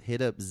podcast,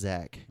 hit up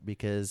Zach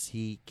because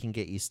he can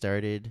get you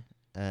started.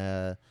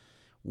 So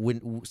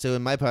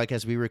in my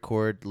podcast, we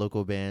record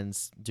local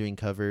bands doing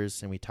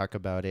covers and we talk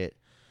about it.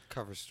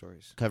 Cover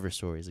Stories. Cover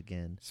Stories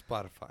again.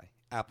 Spotify.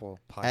 Apple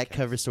Podcasts. At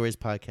Cover Stories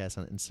Podcast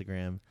on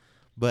Instagram.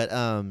 But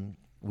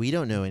we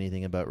don't know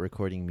anything about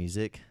recording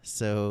music.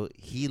 So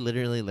he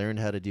literally learned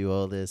how to do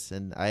all this.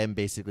 And I am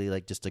basically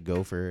like just a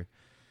gopher.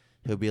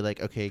 He'll be like,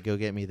 okay, go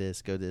get me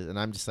this, go this. And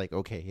I'm just like,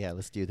 okay, yeah,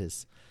 let's do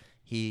this.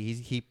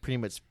 He pretty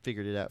much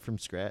figured it out from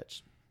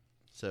scratch.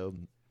 So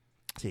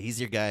he's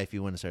your guy if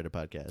you want to start a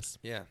podcast.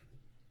 Yeah.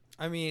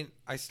 I mean,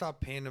 I stopped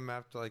paying him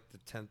after like the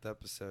 10th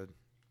episode.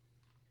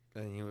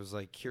 And he was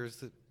like, here's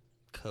the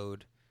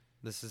code.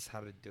 This is how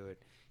to do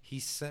it. He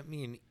sent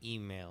me an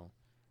email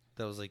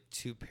that was like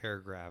 2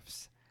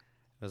 paragraphs.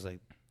 I was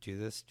like, do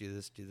this, do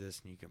this, do this,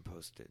 and you can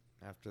post it.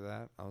 After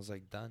that, I was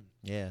like, done.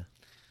 Yeah.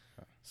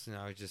 So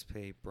now I just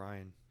pay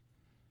Brian.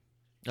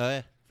 Oh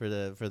yeah, for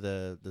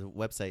the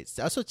website.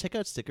 Also check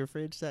out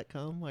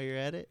stickerfridge.com while you're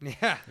at it.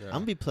 Yeah. I'm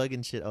gonna be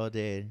plugging shit all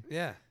day.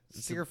 Yeah.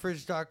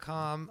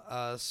 Stickerfridge.com,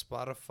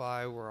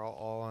 Spotify, we're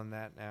all on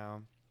that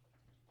now.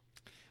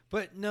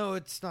 But no,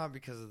 it's not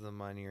because of the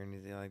money or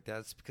anything like that.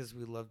 It's because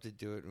we love to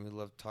do it and we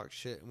love to talk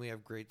shit and we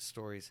have great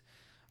stories.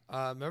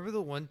 Remember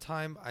the one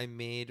time I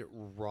made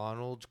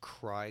Ronald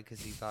cry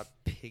because he thought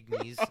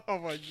pygmies Oh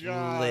my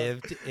god.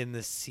 lived in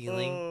the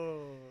ceiling?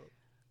 Oh,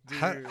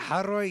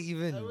 How do I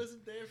even... I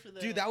wasn't there for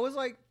that.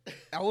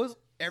 dude,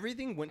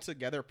 everything went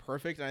together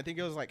perfect, and I think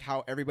it was like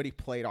how everybody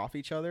played off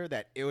each other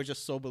that it was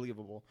just so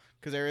believable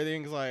because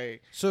everything's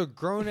like So,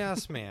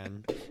 grown-ass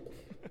man,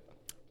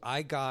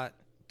 I got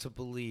to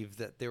believe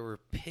that there were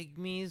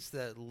pygmies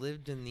that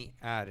lived in the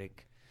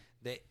attic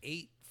that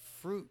ate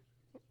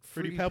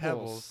Fruity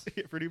Pebbles.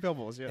 Fruity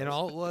Pebbles, yeah. And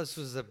all it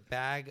was a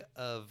bag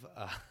of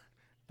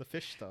the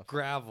fish stuff.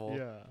 gravel,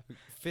 Yeah.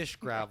 fish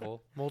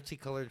gravel,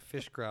 multicolored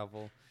fish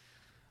gravel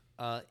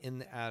in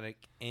the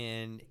attic.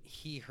 And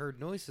he heard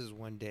noises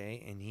one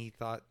day, and he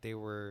thought they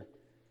were,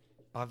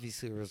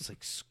 obviously it was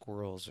like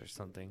squirrels or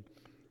something.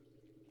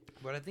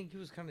 But I think he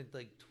was kind of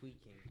like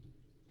tweaking.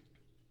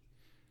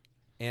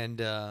 And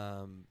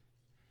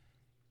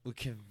we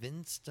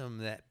convinced him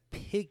that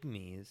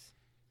pygmies,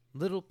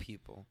 little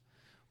people,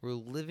 were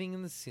living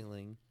in the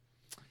ceiling,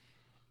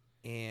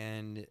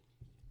 and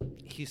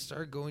he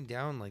started going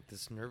down like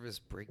this nervous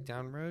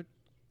breakdown road.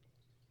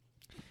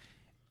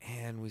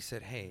 And we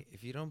said, hey,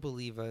 if you don't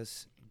believe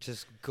us,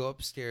 just go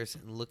upstairs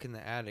and look in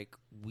the attic.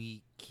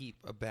 We keep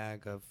a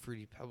bag of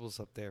Fruity Pebbles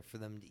up there for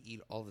them to eat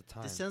all the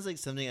time. This sounds like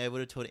something I would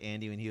have told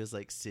Andy when he was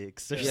like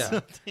 6 or Yeah.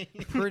 something.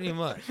 Pretty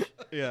much.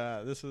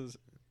 Yeah, this is.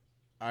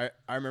 I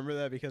remember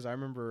that because I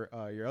remember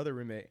your other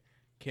roommate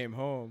came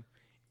home,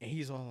 and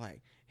he's all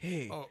like,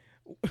 "Hey." Oh.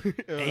 And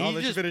And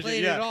he just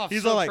played it off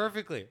he's so all like,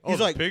 perfectly. he's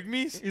the like,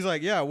 pygmies? He's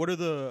like, yeah, what are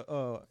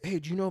the, hey,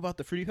 do you know about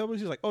the Fruity Pebbles?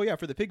 He's like, oh, yeah,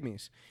 for the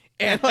pygmies.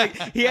 And, like,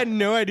 he had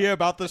no idea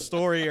about the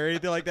story or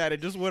anything like that.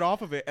 It just went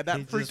off of it. And He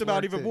that freaked just him out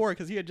worked even it. more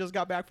because he had just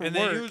got back from And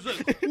work. then he was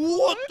like,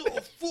 what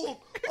the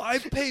fuck? I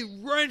pay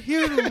rent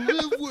here to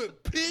live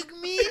with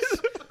pygmies?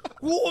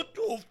 What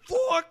the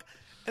fuck?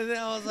 And then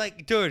I was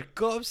like, dude,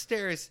 go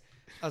upstairs.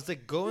 I was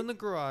like, go in the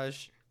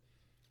garage,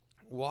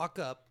 walk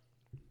up,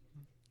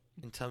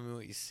 and tell me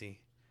what you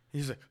see.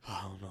 He's like,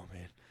 I don't know,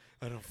 man.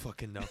 I don't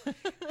fucking know.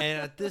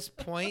 And at this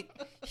point,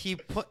 he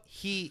put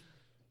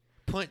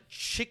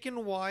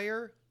chicken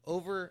wire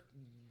over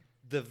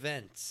the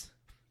vents.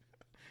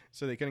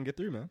 So they couldn't get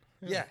through, man.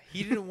 Yeah,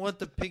 he didn't want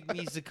the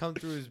pygmies to come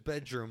through his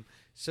bedroom,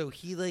 so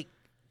he like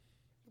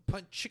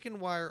put chicken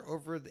wire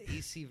over the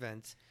AC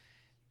vents.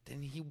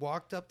 Then he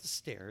walked up the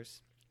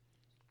stairs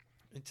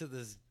into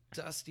this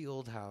dusty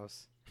old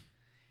house,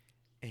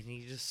 and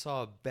he just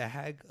saw a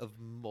bag of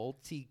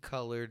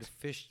multicolored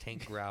fish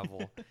tank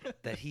gravel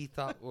that he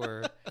thought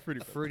were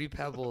Fruity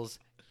Pebbles,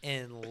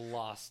 and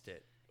lost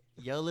it.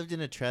 Y'all lived in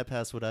a trap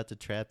house without the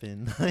trap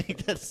in.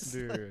 Like that's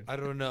Dude. I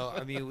don't know.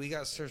 I mean, we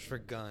got searched for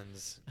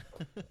guns.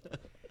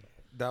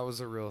 That was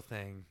a real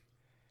thing.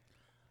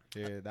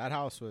 Dude, that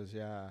house was,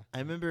 yeah. I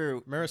remember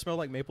Remember it smelled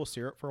like maple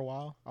syrup for a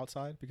while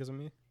outside because of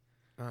me?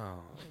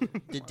 Oh,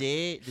 the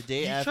day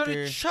you after tried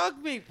to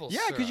chug maple Yeah,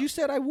 syrup. because you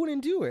said I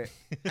wouldn't do it.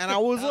 And I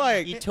was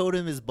like... he told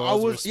him his I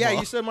balls were was small. yeah.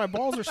 You said my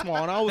balls are small,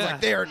 and I was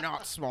like, they're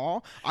not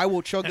small. I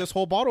will chug this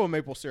whole bottle of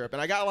maple syrup,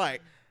 and I got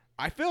like,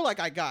 I feel like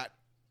I got,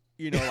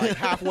 like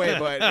halfway,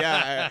 but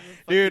yeah,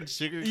 dude,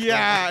 sugar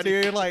yeah,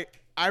 dude. Like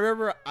I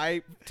remember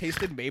I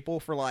tasted maple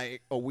for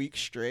like a week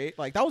straight.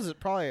 Like that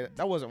wasn't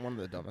one of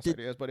the dumbest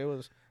ideas, but it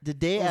was. The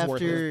day It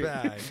was worth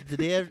after, it. the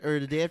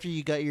day after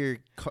you got your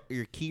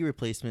key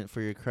replacement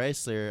for your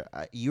Chrysler,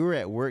 you were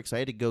at work, so I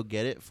had to go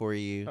get it for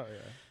you. Oh yeah.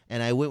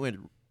 And I went with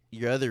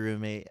your other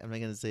roommate. I'm not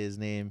gonna say his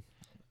name.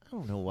 I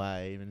don't know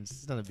why. I mean,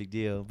 it's not a big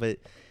deal. But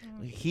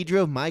he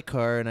drove my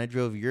car and I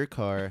drove your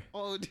car.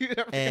 Oh, dude, I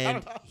forgot And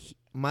about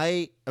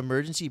my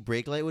emergency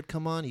brake light would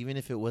come on even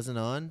if it wasn't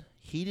on.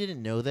 He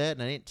didn't know that,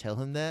 and I didn't tell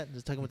him that. I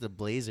was talking about the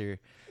Blazer,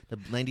 the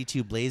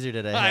 92 Blazer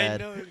that I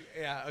had. I know.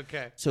 Yeah.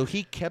 Okay. So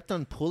he kept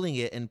on pulling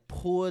it and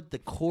pulled the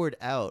cord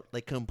out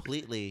like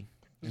completely.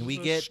 And we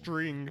a get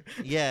string.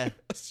 yeah.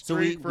 A So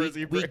we string for his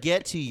we e-brake.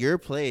 get to your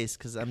place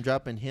because I'm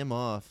dropping him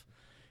off,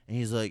 and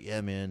he's like,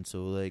 "Yeah, man.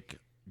 So like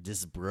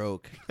this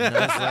broke." And I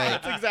was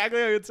like, That's exactly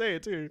how you'd say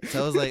it too.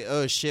 so I was like,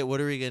 "Oh shit, what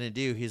are we gonna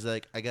do?" He's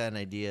like, "I got an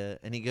idea,"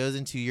 and he goes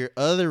into your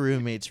other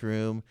roommate's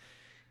room,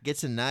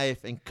 gets a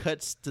knife and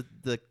cuts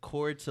the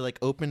cord to like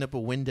open up a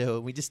window,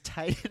 and we just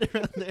tied it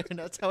around there, and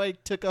that's how I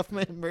took off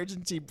my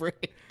emergency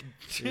brake.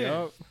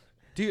 Yep.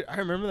 Dude, I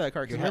remember that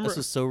car. 'Cause Your remember, house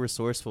was so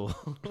resourceful.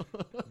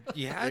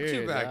 You had to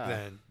Dude, back yeah.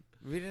 then.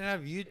 We didn't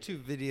have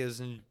YouTube videos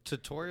and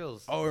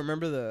tutorials. oh,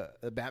 remember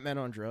the Batman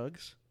on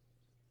drugs?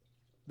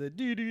 The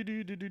do do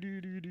do do do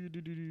do do do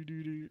do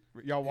do do.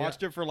 Y'all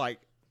watched it for like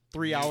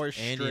 3 hours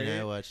Andy straight.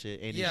 and I watched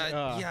it. Andy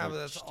Yeah, but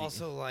that's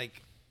also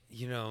like,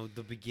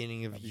 the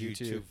beginning of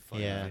YouTube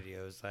funny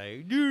videos.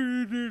 Like,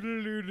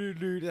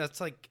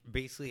 that's like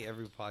basically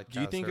every podcast.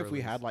 Do you think if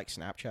we had like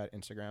Snapchat,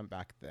 Instagram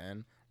back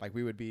then, like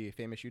we would be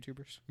famous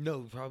YouTubers? No,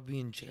 we'd probably be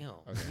in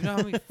jail. Okay. You know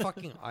how many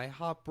fucking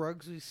IHOP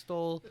rugs we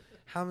stole?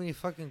 How many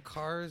fucking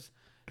cars?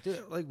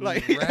 Dude, like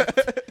we wrecked.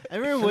 I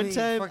remember one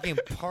time fucking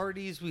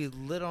parties we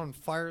lit on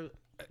fire.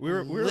 We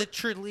were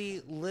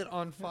literally lit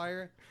on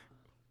fire.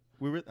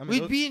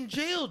 We'd be in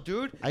jail,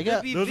 dude.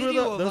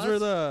 Those were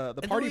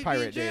the party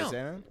pirate days,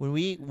 man. When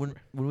we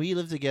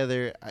lived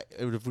together,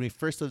 when we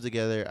first lived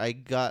together, I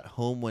got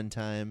home one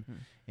time,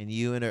 and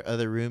you and our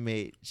other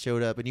roommate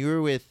showed up, and you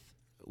were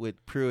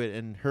with Pruitt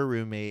and her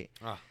roommate.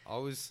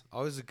 Always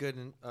a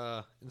good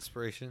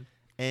inspiration.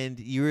 And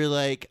you were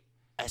like,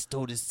 I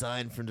stole this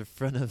sign from the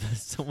front of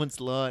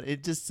someone's lawn.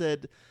 It just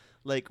said,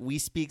 like, we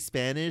speak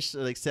Spanish,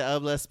 like se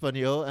habla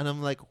español, and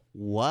I'm like,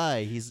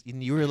 why?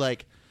 And you were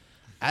like,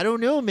 I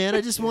don't know, man.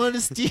 I just wanted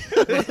to steal.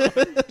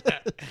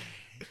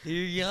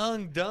 You're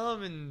young,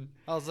 dumb, and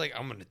I was like,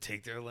 I'm gonna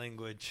take their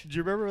language. Do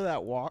you remember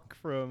that walk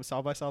from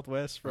South by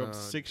Southwest from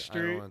 6th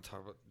Street? I don't want to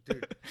talk about.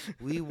 Dude,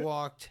 we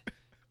walked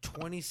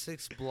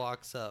 26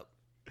 blocks up.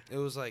 It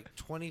was like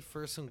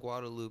 21st and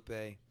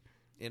Guadalupe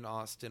in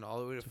Austin,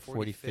 all the way to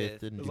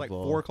 45th. It was like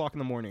 4 o'clock in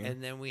the morning,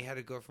 and then we had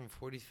to go from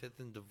 45th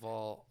and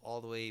Duval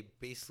all the way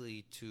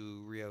basically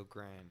to Rio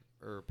Grande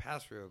or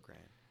past Rio Grande.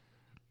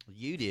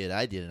 You did.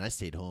 I didn't. I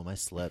stayed home. I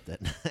slept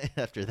that night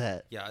after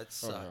that. Yeah, it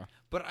sucked.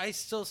 But I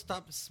still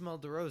stopped and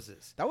smelled the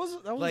roses. That was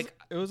like,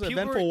 it was an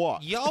eventful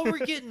walk. Y'all were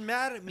getting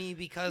mad at me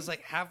because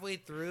like halfway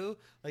through,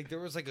 like there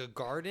was like a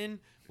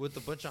garden with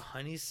a bunch of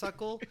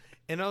honeysuckle,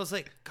 and I was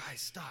like, guys,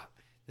 stop.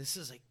 This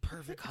is like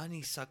perfect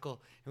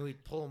honeysuckle. And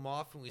we'd pull them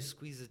off and we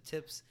squeeze the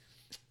tips.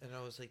 And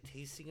I was like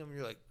tasting them. And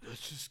you're like,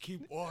 let's just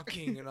keep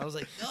walking. And I was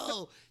like,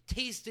 no,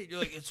 taste it. You're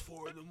like, it's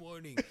 4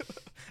 a.m.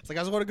 It's like,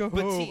 I just want to go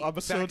home. I'm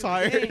so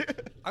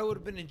tired. I would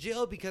have been in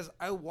jail because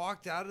I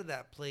walked out of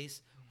that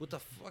place with a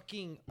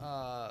fucking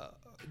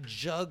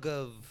jug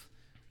of,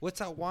 what's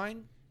that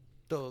wine?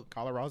 The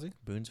Carlo Rossi?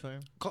 Boone's Farm?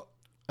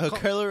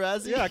 Carlo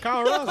Rossi? Yeah,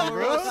 Carlo Rossi,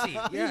 bro. Rossi,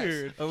 yes.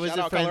 Dude. Or was it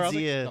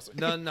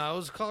Franzia? No, it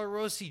was Carlo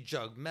Rossi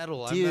jug,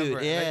 metal. Dude, I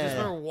remember. yeah. And I just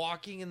remember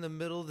walking in the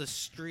middle of the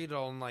street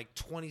on like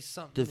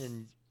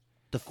 20-something.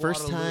 The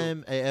first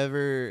time I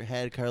ever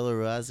had Carlo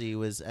Rossi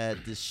was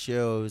at this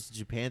show.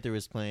 Japan Panther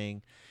was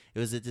playing. It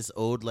was at this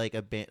old like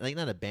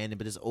not abandoned,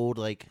 but this old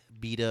like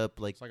beat up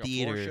like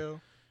theater. A floor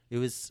show? It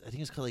was, I think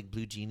it was called like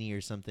Blue Genie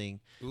or something.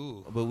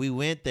 Ooh. But we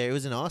went there. It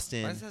was in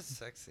Austin. Why is that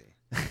sexy?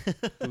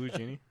 Blue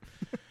Genie?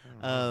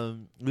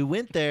 We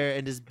went there,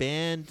 and this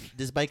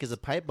Bike is a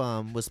Pipe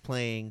Bomb was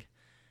playing,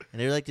 and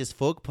they were like this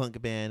folk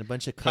punk band, a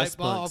bunch of cuss Pipe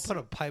bomb. punks. I'll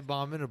put a pipe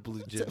bomb in a blue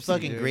gypsy. It's a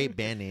fucking great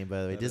band name,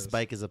 by the way. This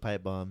Bike is a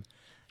Pipe Bomb.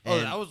 Oh,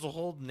 that was the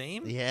whole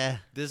name? Yeah.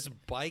 This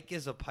Bike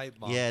is a Pipe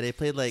Bomb. Yeah, they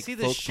played like See,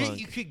 folk the shit punk.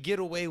 you could get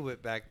away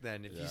with back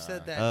then. If you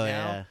said that Oh, now,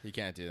 yeah. You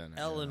can't do that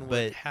now. Ellen But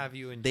would have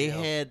you in They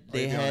jail.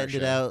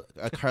 handed out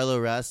a Carlo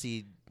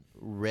Rossi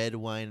red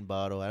wine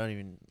bottle.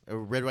 A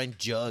red wine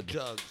jug.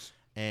 Jugs.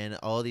 And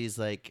all these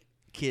like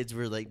kids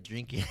were like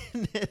drinking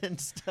and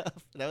stuff.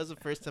 That was the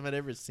first time I'd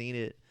ever seen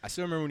it. I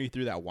still remember when you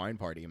threw that wine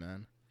party,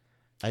 man.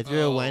 I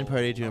threw a wine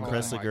party to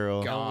impress a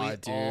girl.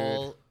 God,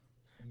 dude.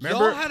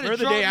 Y'all had to the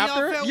drop day me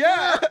after? off at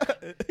Yeah.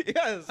 work.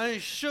 Yes. I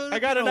showed I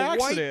up got in an a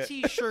white accident.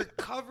 T-shirt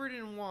covered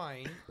in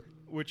wine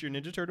With your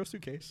Ninja Turtle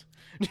suitcase.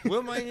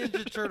 with my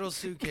Ninja Turtle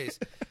suitcase.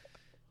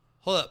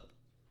 Hold up.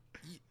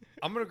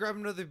 I'm going to grab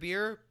another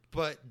beer,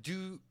 but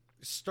do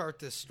start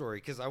this story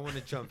because I want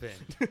to jump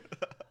in.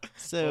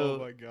 So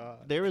oh my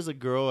God. there was a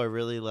girl I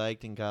really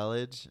liked in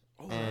college.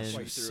 Oh, and that's why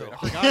you was threw so it.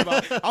 I forgot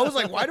about it. I was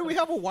like, why do we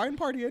have a wine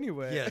party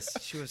anyway? Yes,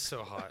 she was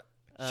so hot.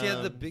 She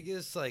had the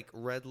biggest like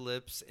red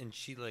lips, and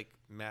she like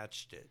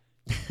matched it.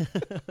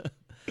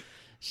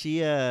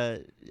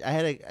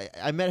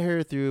 I met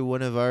her through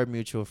one of our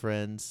mutual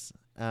friends,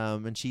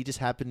 and she just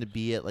happened to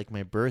be at like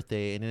my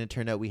birthday, and then it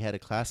turned out we had a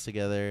class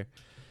together,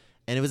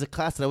 and it was a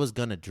class that I was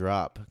gonna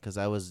drop because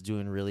I was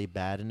doing really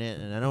bad in it,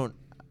 and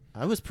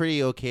I was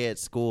pretty okay at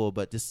school,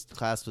 but this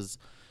class was,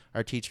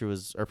 our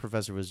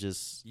professor was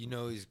just,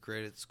 he's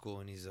great at school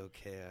and he's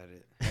okay at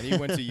it. And he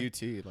went to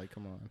UT. Like,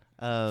 come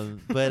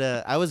on. but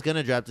I was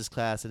gonna drop this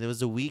class, and it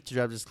was a week to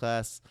drop this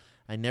class.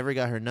 I never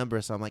got her number,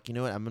 so I'm like, you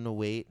know what? I'm gonna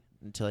wait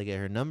until I get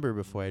her number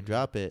before I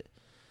drop it.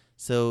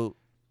 So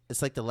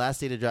it's like the last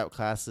day to drop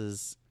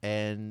classes,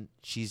 and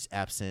she's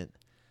absent.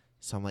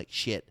 So I'm like,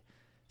 shit.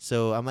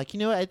 So I'm like,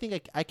 you know what? I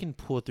think I can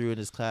pull through in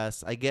this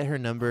class. I get her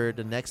number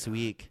the next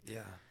week.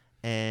 Yeah.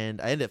 And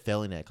I ended up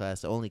failing that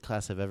class, the only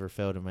class I've ever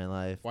failed in my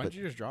life. Why didn't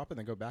you just drop it and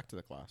then go back to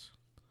the class?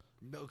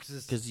 No,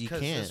 because you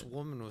can't. This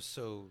woman was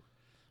so.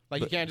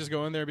 You can't just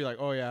go in there and be like,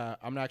 oh, yeah,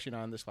 I'm actually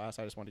not in this class.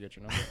 I just want to get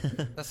your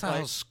number. That's not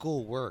how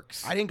school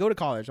works. I didn't go to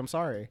college. I'm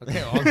sorry.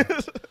 Okay.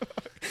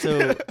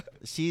 So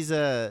she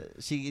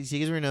gives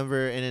me her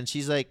number, and then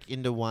she's like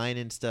into wine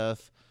and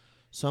stuff.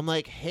 So I'm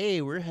like,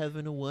 hey, we're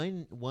having a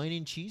wine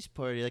and cheese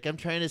party. Like I'm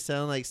trying to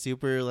sound like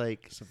super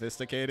like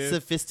Sophisticated.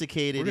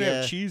 We're gonna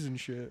have cheese and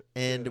shit.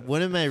 And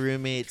one of my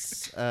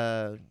roommates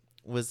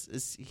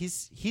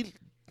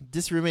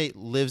this roommate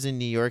lives in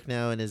New York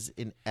now and is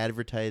in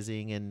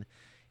advertising, and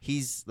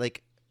he's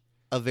like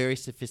a very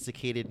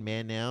sophisticated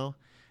man now,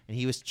 and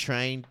he was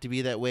trying to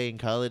be that way in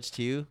college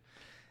too.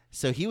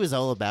 So he was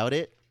all about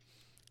it.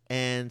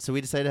 And so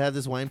we decided to have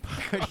this wine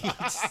party. He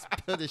just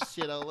spilled his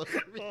shit all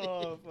over me.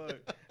 Oh,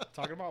 fuck.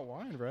 Talking about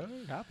wine, bro.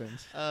 It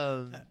happens.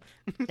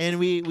 And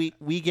we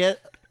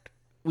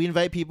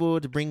invite people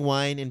to bring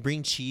wine and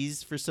bring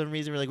cheese for some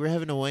reason. We're like, we're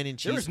having a wine and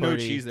cheese There was party. no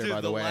cheese there, Dude,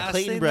 by the way. last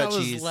Clayton thing brought that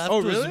was cheese. left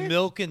Oh, really? was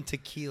milk and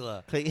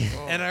tequila.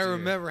 and I dude.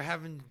 remember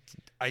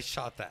I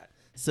shot that.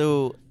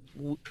 So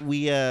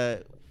we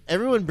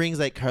everyone brings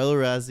like Carlo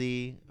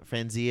Razzi,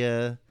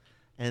 Franzia,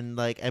 and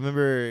like I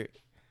remember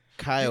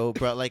Kyle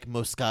brought like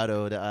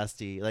Moscato to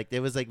Asti. Like it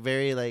was like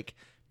very like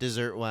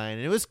dessert wine,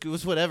 and it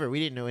was whatever. We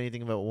didn't know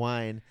anything about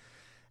wine,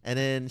 and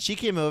then she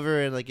came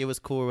over and like it was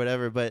cool or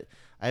whatever. But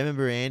I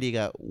remember Andy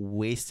got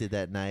wasted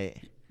that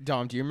night.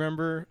 Dom, do you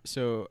remember?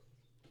 So,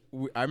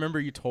 I remember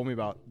you told me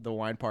about the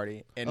wine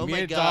party, and Oh me my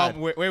and God.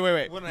 Dom. Wait. When Me I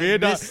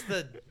and Dom- missed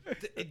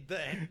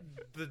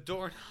the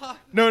doorknob.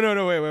 No,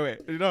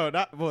 wait. No,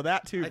 not well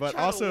that too, I but tried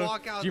to also,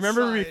 walk do you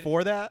remember outside.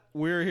 before that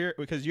we were here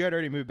because you had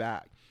already moved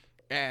back,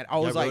 and I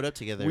was Y'all like, rode up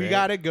together, we right?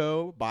 gotta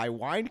go buy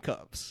wine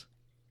cups.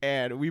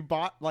 And we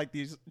bought like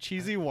these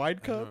cheesy wine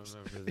cups.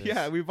 remember this.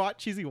 Yeah, we bought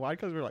cheesy wine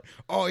cups. We were like,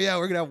 oh yeah,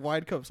 we're gonna have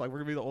wine cups. Like we're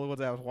gonna be the only ones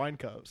that have wine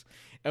cups.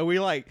 And we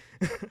like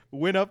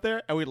went up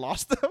there and we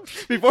lost them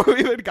before we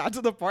even got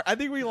to the part. I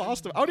think we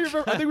lost them. I don't even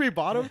remember. I think we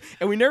bought them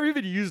and we never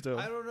even used them.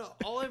 I don't know.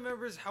 All I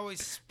remember is how I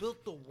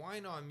spilt the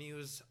wine on me.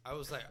 I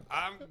was like,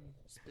 I'm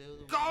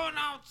going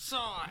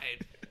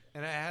outside.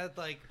 And I had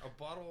like a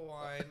bottle of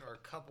wine or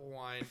a cup of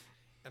wine,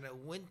 and I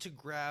went to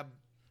grab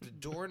the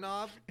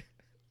doorknob.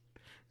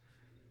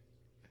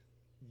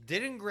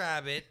 Didn't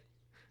grab it,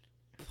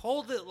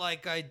 pulled it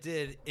like I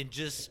did, and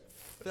just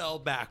fell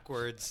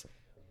backwards.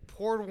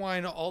 Poured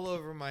wine all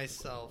over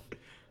myself,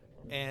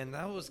 and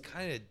that was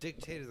kind of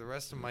dictated the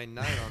rest of my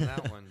night on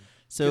that one.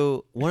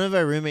 So one of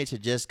our roommates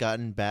had just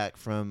gotten back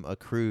from a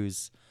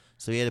cruise,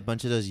 so he had a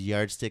bunch of those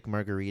yardstick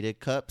margarita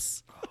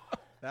cups.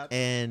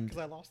 And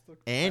I lost the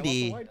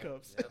Andy, wine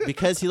cups.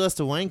 because he lost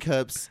the wine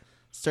cups,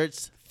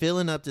 starts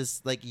filling up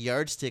this like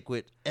yardstick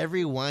with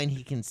every wine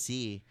he can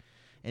see,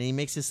 and he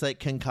makes this like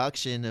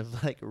concoction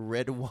of like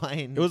red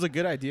wine. It was a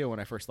good idea when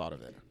I first thought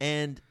of it.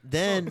 And Oh,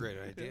 then great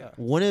idea.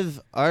 one of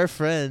our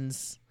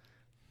friends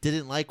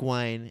didn't like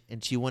wine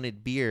and she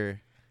wanted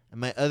beer,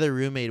 and my other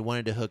roommate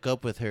wanted to hook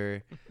up with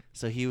her,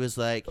 so he was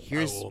like,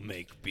 "Here's." I will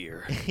make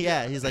beer.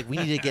 Yeah, he's like, we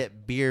need to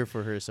get beer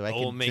for her so I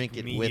will can make drink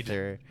it mead. with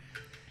her.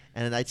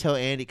 And I tell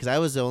Andy, because I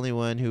was the only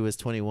one who was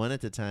 21 at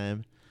the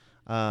time,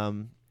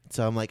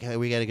 so I'm like, hey,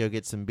 we got to go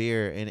get some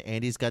beer. And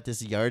Andy's got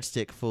this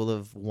yardstick full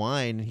of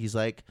wine. He's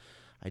like,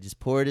 I just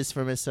poured this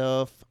for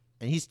myself.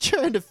 And he's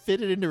trying to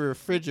fit it in the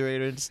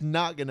refrigerator, and it's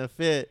not going to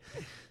fit.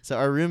 So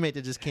our roommate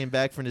that just came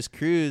back from this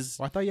cruise,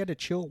 Well, I thought you had to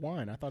chill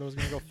wine. I thought it was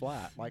gonna go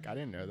flat. Like I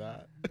didn't know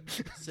that.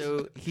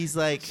 so he's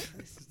like,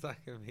 This is not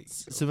gonna make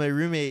so my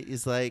roommate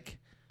is like,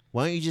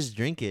 why don't you just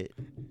drink it?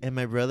 And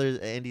my brother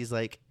Andy's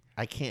like,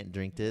 I can't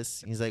drink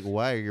this. He's like,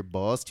 why? Are your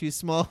balls too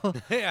small?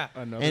 yeah.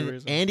 Another And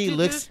reason. Andy Dude,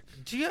 looks.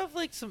 do you have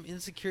like some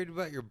insecurity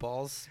about your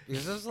balls?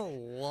 Because there's a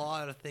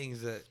lot of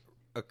things that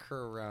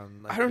occur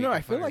around. Like, I don't know. I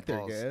making feel fun like of they're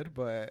your balls. good,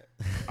 but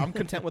I'm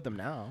content with them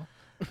now.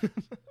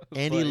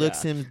 Andy But,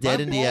 looks yeah. him My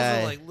dead in balls the are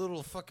eye. like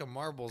little fucking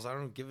marbles. I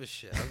don't give a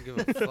shit. I don't give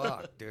a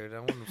fuck, dude. I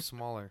want them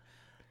smaller.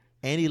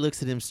 Andy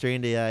looks at him straight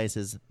in the eye and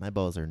says, "My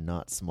balls are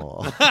not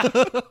small."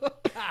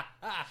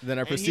 Then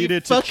I And he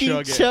proceeded to fucking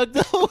chug it. chugged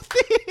the whole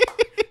thing.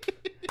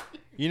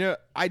 You know,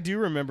 I do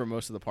remember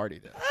most of the party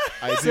though.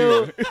 I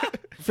So do.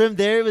 from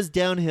there it was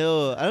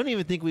downhill. I don't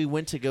even think we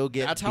went to go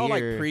get That's beer. how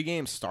like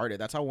pregame started.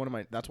 That's how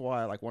that's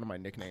why like one of my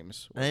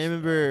nicknames. And I was,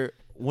 remember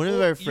one of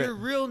Well, our your friends.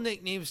 real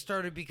nickname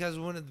started because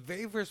one of the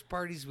very first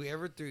parties we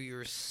ever threw, you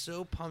were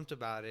so pumped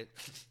about it,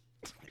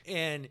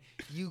 and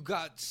you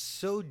got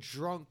so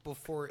drunk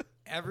before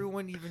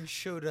everyone even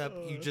showed up,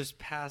 you just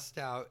passed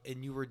out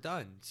and you were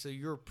done. So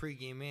you were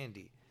pregame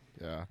Andy.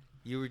 Yeah.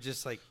 You were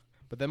just like,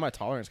 But then my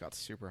tolerance got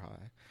super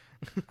high.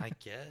 I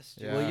guess.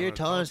 Yeah. I Well, don't your know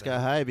tolerance about got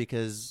that. high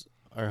because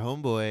our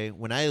homeboy,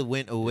 when I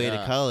went away to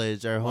Yeah.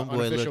 college, our homeboy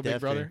Unofficial looked big after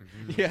brother.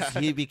 him. Yeah.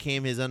 He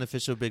became his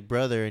unofficial big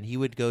brother, and he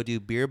would go do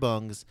beer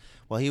bongs.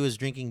 While he was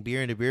drinking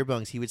beer into beer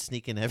bongs, he would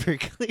sneak in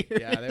Everclear.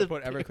 Yeah, in they the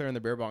put beer. Everclear in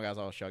the beer bong as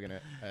I was chugging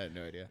it. I had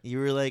no idea. You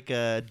were like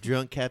a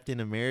drunk Captain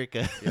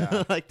America,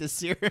 Yeah. like the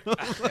serum.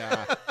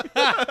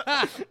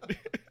 Yeah.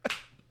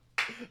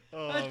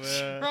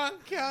 A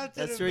drunk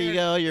Captain That's where you America.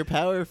 got all your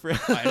power from.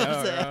 I know,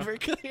 was the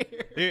bro.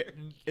 Everclear.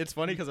 It's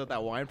funny because at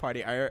that wine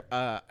party, I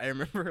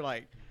remember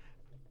like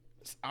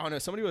I don't know,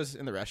 somebody was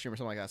in the restroom or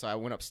something like that, so I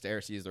went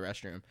upstairs to use the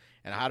restroom,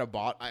 and I had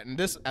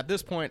at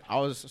this point I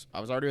was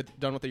already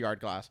done with the yard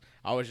glass.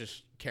 I was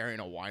just carrying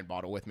a wine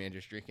bottle with me and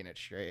just drinking it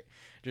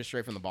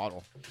straight from the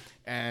bottle,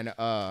 and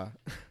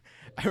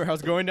I remember I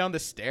was going down the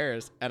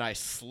stairs and I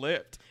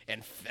slipped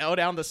and fell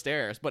down the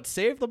stairs, but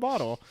saved the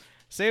bottle.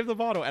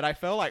 And I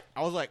felt like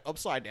I was like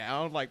upside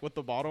down, like with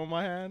the bottle in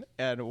my hand.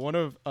 And one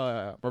of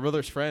my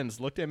brother's friends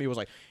looked at me, was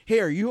like, "Hey,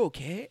 are you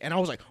okay?" And I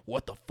was like,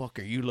 "What the fuck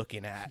are you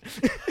looking at?"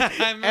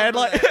 And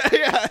like,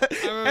 yeah,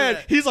 and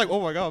he's like, "Oh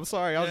my god, I'm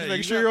sorry. I was just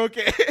making sure you're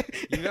okay."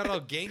 You got all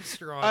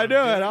gangster on. I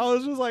know, and I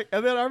was just like,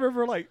 and then I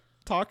remember like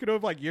talking to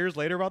him like years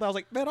later about that. I was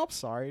like, "Man, I'm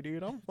sorry,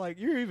 dude. I'm like,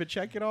 you're even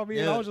checking on me."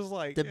 And I was just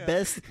like, the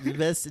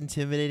best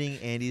intimidating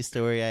Andy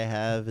story I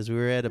have is we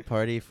were at a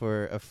party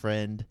for a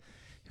friend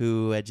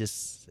who had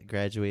just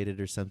graduated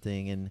or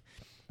something, and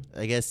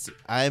I guess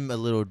I'm a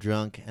little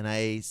drunk and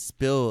I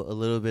spill a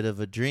little bit of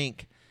a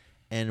drink,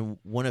 and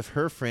one of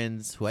her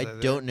friends who I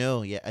don't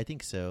know, I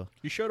think so.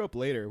 You showed up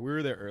later. We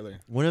were there earlier.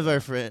 One of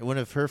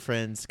her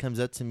friends comes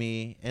up to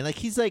me and like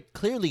he's like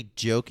clearly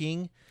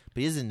joking,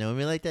 but he doesn't know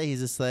me like that. He's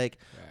just like,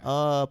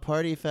 "Oh,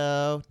 party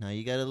foul. Now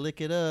you gotta lick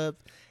it up."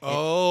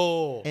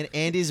 And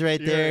Andy's right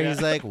there.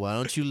 He's like, "Why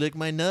don't you lick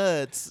my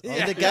nuts?"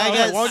 Yeah. The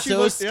guy got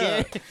so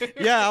scared.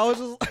 Yeah, I was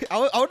just like,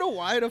 I don't know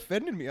why it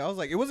offended me. I was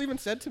like, it wasn't even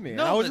said to me.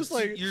 No, and I was just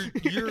like,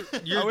 you're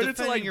I went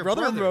into like your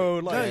brother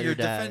mode. No, Like, you're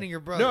defending your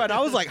brother. no, and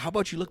I was like, how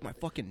about you lick my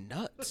fucking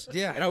nuts?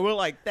 Yeah. And I went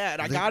like that.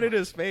 And I got in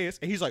his face,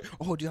 and he's like,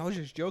 "Oh, dude, I was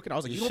just joking." I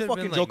was like, "You don't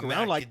fucking joke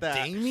around like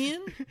that."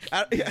 Damien?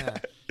 Yeah.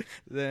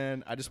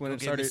 Then I just went and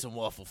Give started me some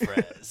waffle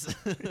fries.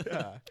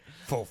 Yeah.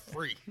 For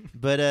free.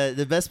 But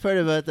the best part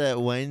about that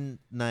wine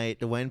night,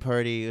 the wine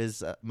party,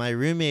 was my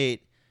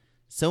roommate.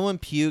 Someone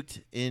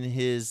puked in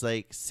his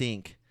like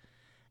sink,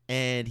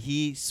 and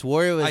he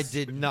swore it was. I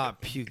did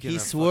not puke. He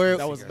swore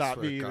that was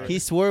not me either. He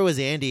swore it was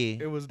Andy.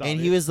 It was not and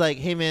me. he was like,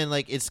 "Hey man,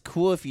 like it's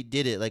cool if you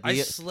did it." Like I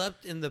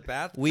slept in the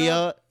bathtub. we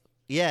all,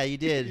 yeah, you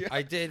did.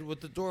 I did with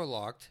the door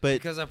locked, But-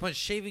 because I put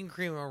shaving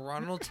cream on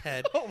Ronald's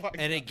head, Oh my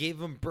and it gave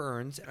him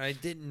burns, and I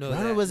didn't know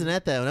Ronald that. wasn't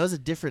at that one. That was a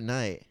different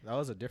night. That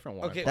was a different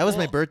one. Okay, That was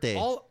my birthday.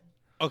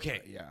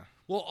 Okay. Yeah.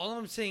 Well, all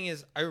I'm saying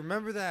is I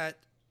remember that.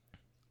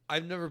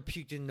 I've never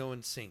puked in no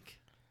one's sink.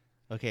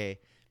 Okay,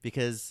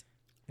 because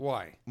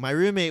Why? my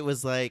roommate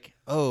was like,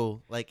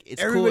 "Oh, like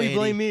it's Everybody cool, Andy."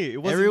 blamed me. It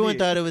wasn't Everyone me.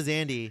 thought it was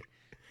Andy.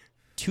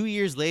 2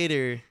 years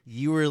later,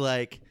 you were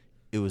like,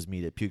 "It was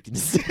me that puked in the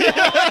sink."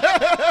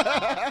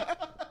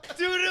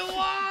 Dude, it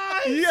was!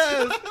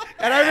 Yes.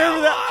 And I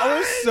remember that. I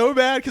was so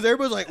mad because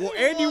everybody's like, "Well,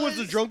 Andy was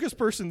the drunkest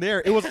person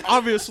there. It was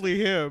obviously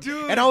him."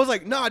 Dude. And I was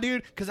like, "Nah,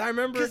 dude," because I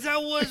remember. Because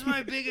that was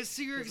my biggest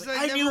secret. Because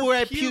I knew where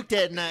I puked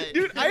that night.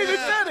 Dude, I even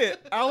said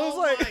it. I was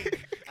like,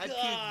 I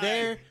puked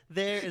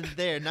there, and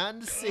there, not in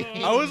the sink.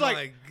 I was like,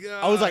 my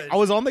God. I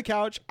was on the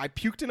couch. I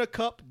puked in a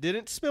cup,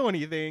 didn't spill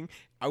anything.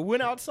 I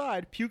went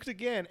outside, puked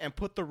again, and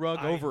put the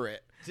rug over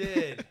it.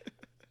 Did.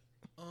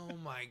 Oh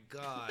my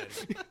God.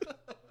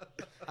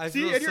 I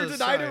See, feel and you're so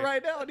denying sorry. it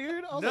right now,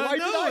 dude. I was No, like,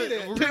 no, why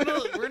denying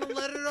it? we're gonna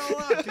let it all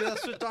out, dude.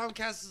 That's what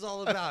Domcast is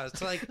all about.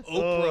 It's like Oh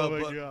Oprah, my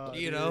but God,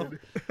 you know,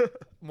 dude.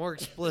 more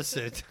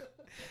explicit.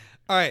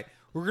 All right,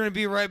 we're gonna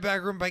be right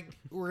back.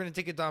 We're gonna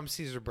take a Dom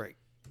Caesar break.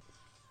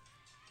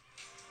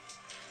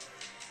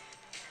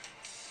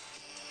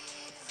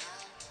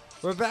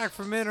 We're back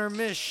from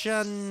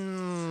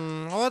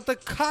intermission with the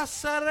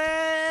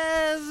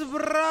Casares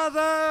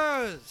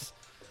brothers.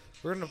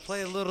 We're gonna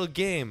play a little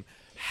game.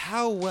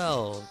 How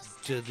well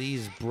do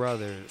these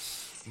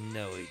brothers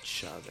know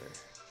each other?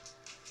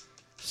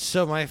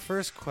 So my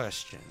first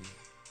question.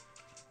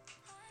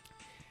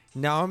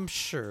 Now I'm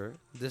sure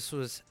this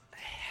was a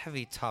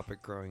heavy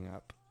topic growing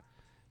up,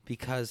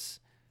 because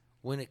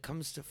when it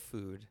comes to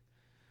food,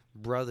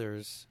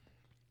 brothers,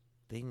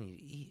 they need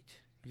to eat.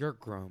 You're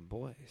grown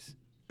boys.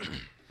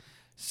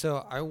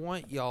 So I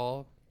want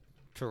y'all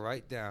to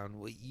write down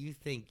what you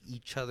think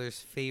each other's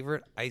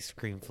favorite ice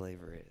cream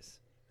flavor is.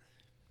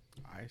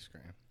 Ice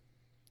cream.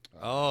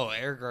 Oh,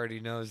 Eric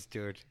already knows,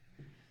 dude.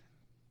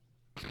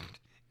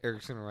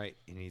 Eric's gonna write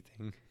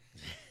anything.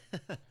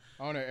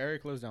 Oh no,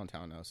 Eric lives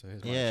downtown now, so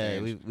his mind Yeah,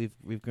 changed.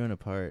 we've grown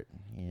apart.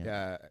 Yeah.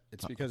 Yeah,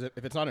 it's because if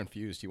it's not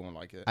infused, he won't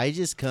like it. I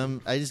just go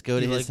to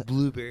You his. like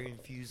blueberry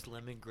infused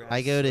lemongrass.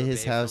 I go to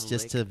his sorbet house from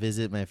just Lake? to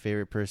visit my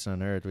favorite person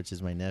on earth, which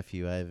is my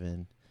nephew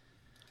Ivan.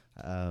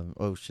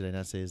 Oh, should I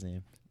not say his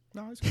name?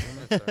 No, it's cool.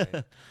 That's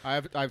all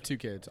right. I have two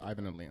kids,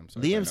 Ivan and Liam. So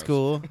Liam's everybody knows.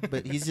 cool,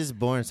 but he's just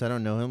born, so I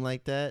don't know him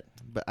like that.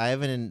 But He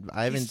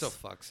Ivan's still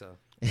fucks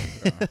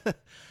though.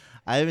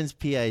 Ivan's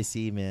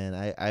PIC, man.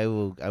 I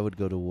would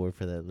go to war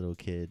for that little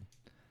kid.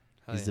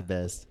 Hell He's yeah. the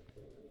best.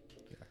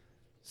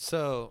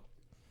 So,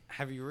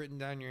 have you written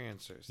down your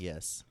answers?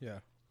 Yes. Yeah.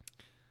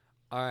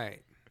 All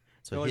right,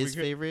 So Feel like his we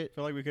could- favorite. I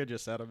feel like we could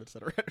just set him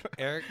instead of red.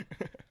 Eric,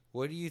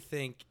 what do you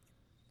think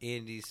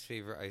Andy's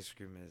favorite ice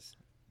cream is?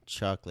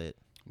 Chocolate,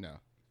 No.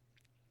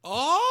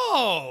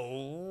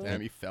 Oh,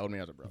 Damn, you failed me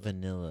as a brother.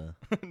 vanilla.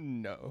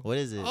 No. What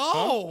is it?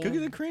 oh,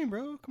 Cookies and cream,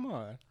 bro. Come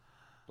on.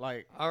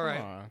 Like, All come right.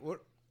 on.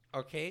 What?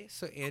 Okay,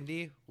 so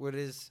Andy, what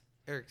is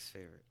Eric's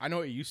favorite? I know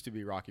it used to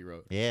be Rocky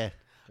Road. Yeah.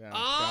 Yeah,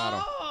 got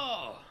him.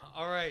 Oh,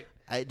 all right.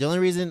 The only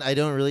reason I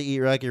don't really eat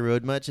Rocky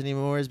Road much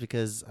anymore is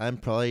because I'm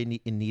probably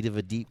in need of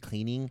a deep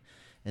cleaning,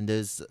 and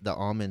the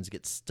almonds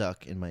get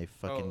stuck in my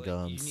fucking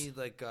gums. You need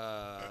like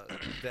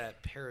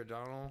that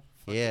periodontal.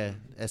 Yeah,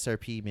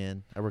 SRP,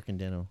 man. I work in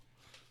dental.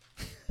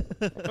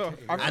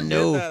 I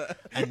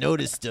know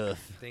this stuff.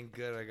 Thank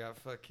good I got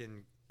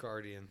fucking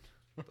Guardian.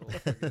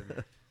 Fucking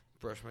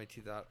brush my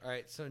teeth out. All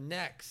right, so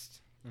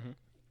next,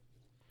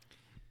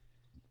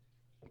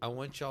 I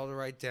want y'all to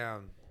write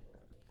down,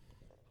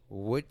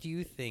 what do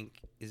you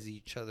think is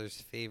each other's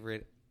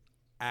favorite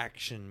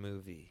action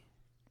movie?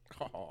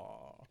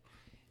 Now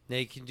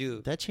you can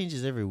do. That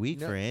changes every week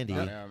for Andy.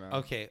 Yeah, man.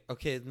 Okay,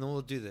 then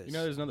we'll do this. You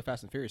know, there's another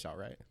Fast and Furious out,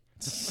 right?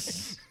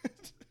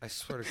 I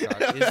swear to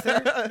God, is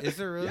there? Is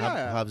there really?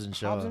 Yeah. Hobbs and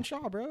Shaw. Hobbs and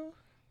Shaw, bro.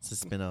 It's a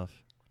spinoff.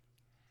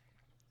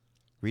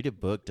 Read a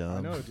book, dumb.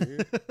 I know,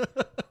 dude.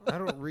 I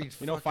don't read.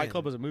 You know, Fight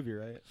Club was a movie,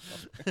 right?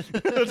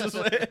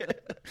 The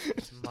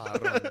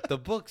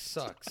book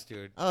sucks,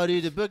 dude. Oh,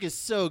 dude, the book is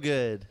so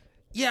good.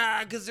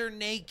 Yeah, because they're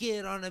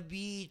naked on a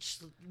beach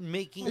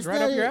making. It's right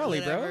up your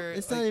alley, bro.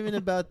 It's not even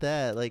about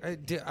that. Like,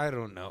 I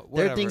don't know. there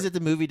Whatever. are things that the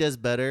movie does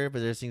better, but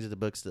there's things that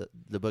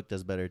the book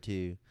does better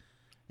too.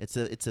 It's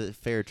a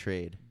fair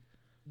trade.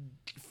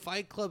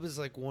 Fight Club is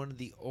like one of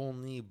the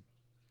only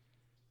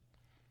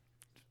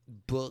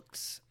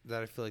books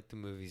that I feel like the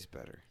movie's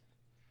better.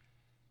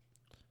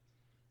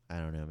 I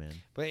don't know, man.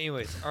 But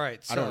anyways, all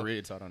right. So I don't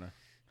read, so I don't know.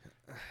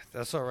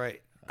 That's all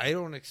right. I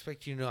don't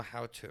expect you to know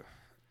how to.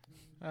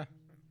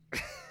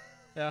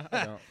 Yeah,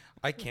 I don't.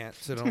 I can't,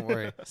 so don't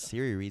worry.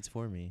 Siri reads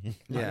for me.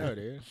 I know,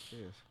 dude.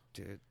 Jeez.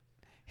 Dude.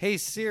 Hey,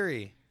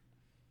 Siri.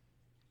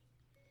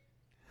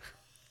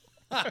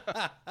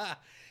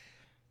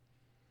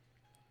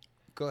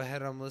 Go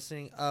ahead, I'm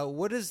listening.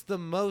 What is the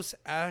most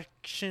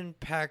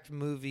action-packed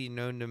movie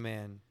known to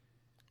man?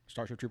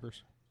 Starship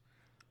Troopers.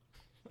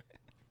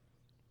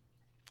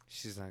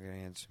 She's not going to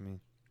answer me.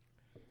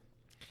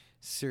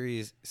 Siri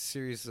is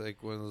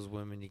like one of those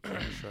women you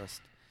can't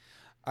trust.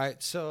 All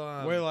right,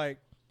 so... Wait, like,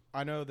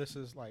 I know this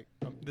is like,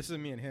 this is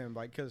me and him,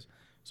 like, because,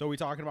 so are we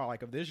talking about,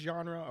 like, of this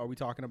genre? Or are we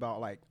talking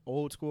about, like,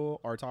 old school?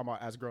 Or are we talking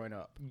about as growing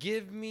up?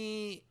 Give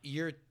me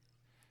your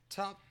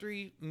top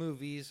 3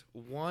 movies,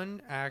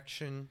 1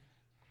 action,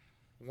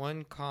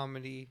 1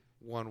 comedy,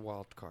 1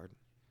 wild card.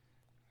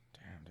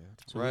 Damn, dude.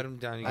 So write them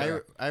down.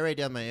 I write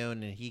down my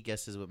own, and he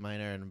guesses what mine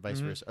are, and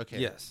vice versa. Okay.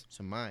 Yes.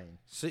 So mine.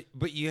 So,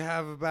 but you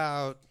have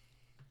about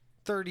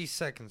 30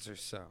 seconds or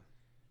so.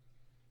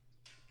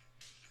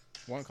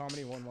 1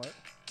 comedy, 1 what?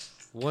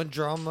 1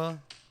 drama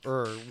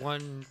or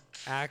 1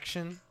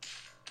 action,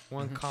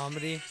 1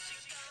 comedy,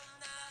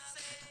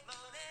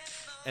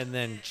 and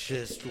then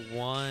just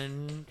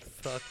 1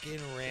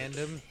 fucking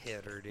random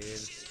hitter, dude.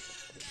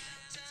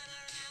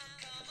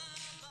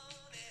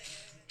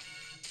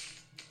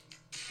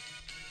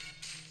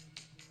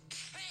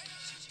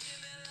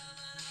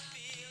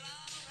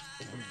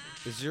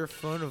 Is your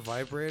phone a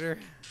vibrator?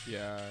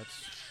 Yeah,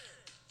 it's...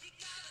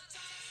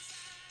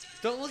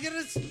 Don't look at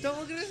his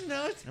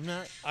notes. I'm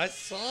not. I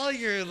saw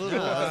your little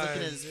No, I was eyes.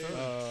 looking at his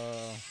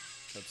phone.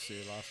 Let's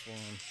see, last one.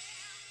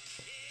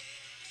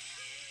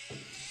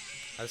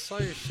 I saw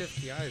your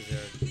shifty eyes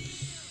there.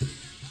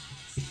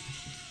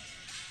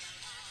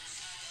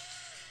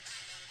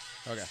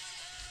 Okay.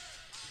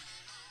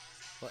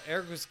 Well,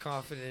 Eric was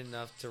confident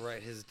enough to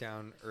write his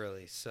down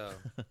early, so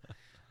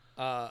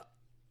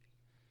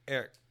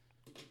Eric,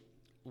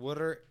 what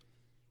do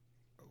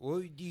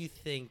you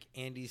think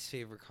Andy's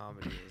favorite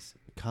comedy is?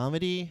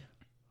 Comedy.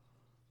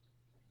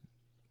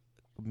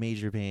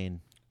 Major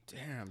Pain.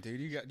 Damn, dude,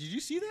 did you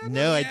see that?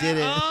 No, I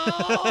didn't.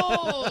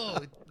 Oh,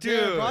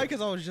 Dude, probably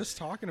because I was just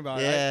talking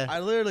about Yeah. it. I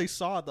literally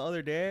saw it the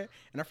other day,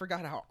 and I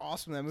forgot how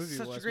awesome that movie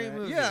Such was. a great man.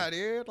 movie. Yeah,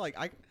 dude. Like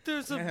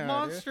there's a Yeah,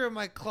 monster in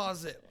my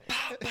closet.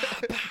 Pow,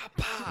 pow, pow,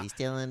 pow. He's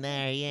still in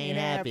there. He ain't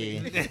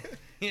happy.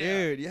 Yeah.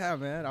 Dude, yeah,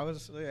 man.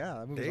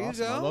 That movie There was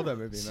you awesome. go. I love that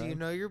movie, So man. you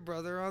know your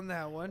brother on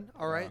that one.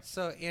 All Yeah. right.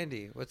 So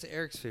Andy, what's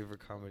Eric's favorite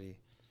comedy?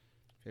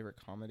 Favorite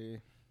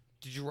comedy?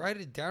 Did you write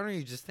it down, or are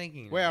you just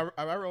thinking? Wait,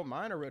 I wrote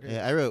mine or wrote his?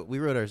 Yeah, we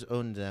wrote our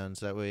own down,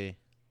 so that way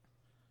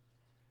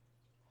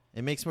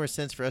it makes more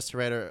sense for us to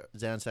write our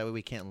down, so that way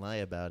we can't lie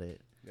about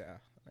it. Yeah,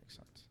 that makes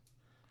sense.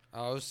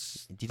 I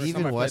was. Did First you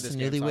time I even watch played the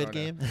this game, so I Newlywed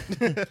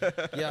don't Game?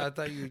 Yeah, I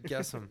thought you'd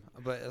guess them,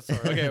 but that's all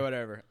right. Okay,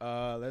 whatever.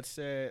 Let's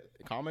say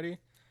comedy.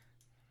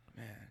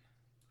 Man,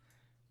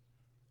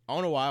 I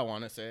don't know why I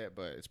want to say it,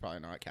 but it's probably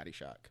not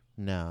Caddyshack.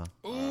 No.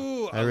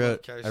 Ooh, I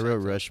wrote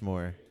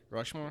Rushmore.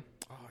 Rushmore.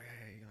 Oh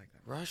yeah, you like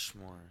that.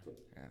 Rushmore.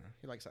 Yeah,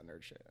 he likes that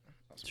nerd shit.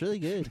 That's It's really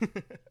good.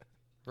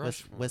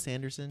 Rushmore. Wes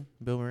Anderson,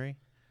 Bill Murray.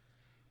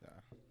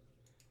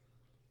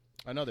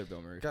 Another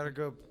Bill Murray. I gotta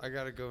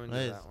go into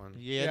that one.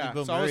 Yeah, the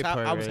Bill so Murray part.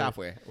 I was right?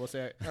 halfway. We'll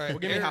say. All right, We'll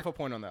give me Eric, half a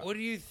point on that. What do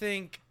you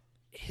think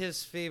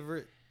his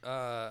favorite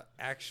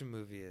action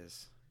movie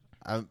is?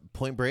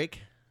 Point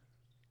Break.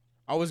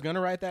 I was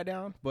gonna write that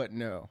down, but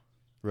no.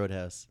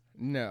 Roadhouse.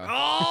 No.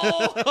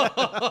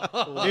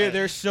 Oh, Dude,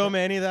 there's so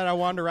many that I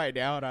wanted to write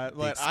down.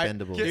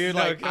 Expendables. Dude,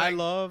 No, like can I I-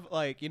 love,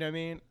 like, you know what I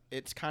mean?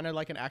 It's kind of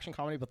like an action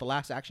comedy, but The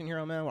Last Action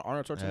Hero, man, with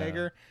Arnold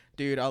Schwarzenegger.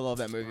 Dude, I love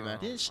that movie, man.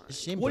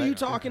 What are you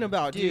talking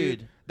about,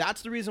 dude?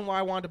 That's the reason why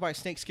I wanted to buy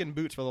snakeskin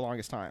boots for the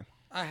longest time.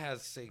 I had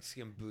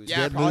snakeskin boots.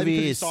 Yeah, That probably because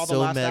movie you is saw The so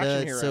Last meta. Action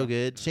It's Hero. so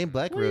good. Shane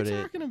Black What are wrote you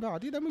it. talking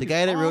about, dude? That movie. The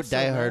guy that wrote awesome,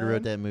 Die Hard man.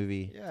 wrote that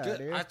movie. Yeah, Good.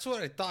 dude. That's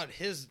what I thought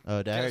his.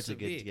 Oh, Die guess Hard's a would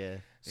good be. yeah.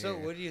 So,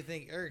 Yeah. what do you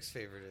think Eric's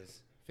favorite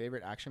is?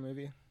 Favorite action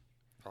movie?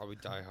 Probably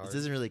Die Hard. This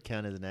doesn't really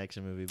count as an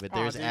action movie, but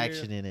Aw, there's dude.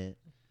 action in it.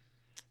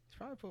 He's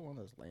probably put one of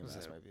those lame Was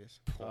ass it movies.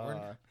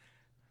 porn?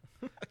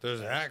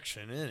 There's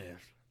action in it.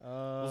 It's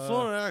Uh,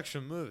 not an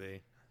action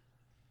movie.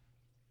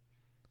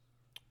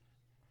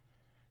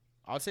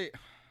 I would say,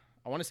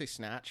 I want to say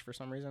Snatch for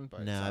some reason,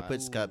 but No, it's I not.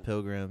 put Scott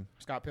Pilgrim.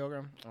 Scott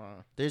Pilgrim.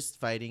 There's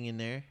fighting in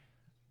there.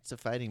 It's a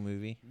fighting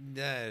movie.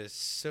 That is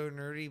so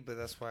nerdy, but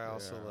that's why I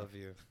also Yeah. love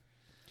you.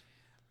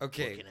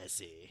 Okay, What can I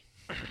say?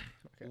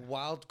 Okay.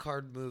 wild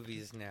card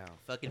movies now.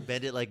 Fucking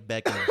bend it like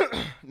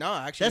Beckham. No,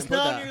 I actually That's didn't put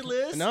not that. on your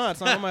list? No, it's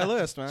not on my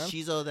list, man.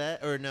 She's all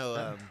that, or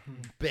no?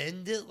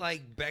 Bend it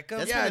like Beckham.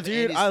 That's Yeah, one of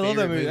dude, Andy's I love that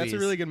favorite movie. That's a movies.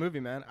 really good movie,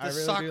 man. I the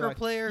really soccer do like.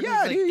 player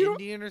Yeah, who's dude, like you don't-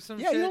 Indian or some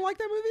Yeah, shit. you don't like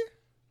that movie?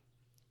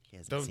 He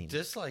hasn't Don't seen it.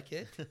 dislike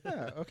it.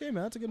 Yeah, okay,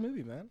 man. That's a good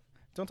movie, man.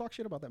 Don't talk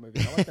shit about that movie.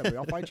 I like that movie.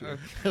 I'll fight you.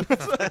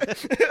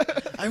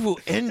 I will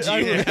end I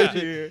you. will Yeah.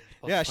 hit you.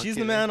 I'll Yeah, She's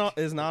the fucking Man hit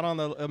is not on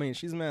the. I mean,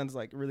 She's the Man's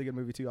like a really good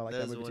movie too. I like That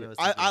that was the movie one I too. was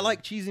I thinking like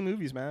of. cheesy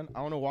movies, man. I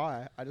don't know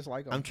why. I just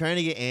like them. I'm trying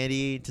to get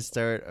Andy to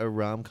start a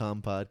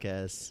rom-com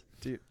podcast.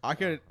 Dude, I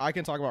can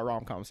talk about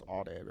rom coms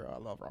all day, bro. I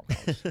love rom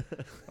coms.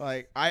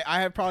 Like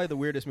I have probably the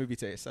weirdest movie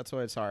taste. That's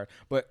why it's hard.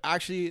 But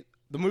actually,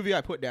 the movie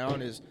I put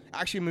down is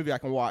actually a movie I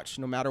can watch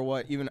no matter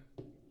what,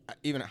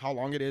 even how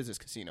long it is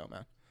Casino,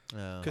 man.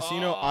 Oh.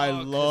 Casino, Oh, I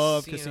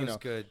love Casino's Casino.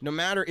 good. No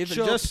matter if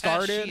Joe it just Pesci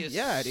started, is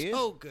yeah, dude.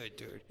 so good,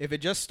 dude. If it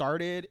just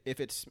started, if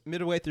it's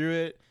midway through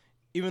it,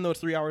 even though it's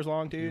 3 hours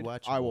long, dude,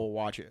 Rewatchable. I will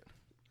watch it.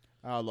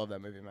 I love that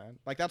movie, man.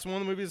 Like that's one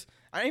of the movies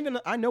I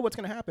know what's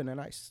gonna happen, and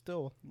I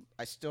still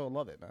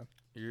love it, man.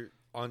 You're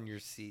on your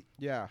seat.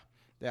 Yeah,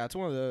 it's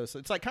one of those.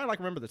 It's like kind of like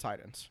Remember the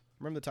Titans.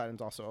 Remember the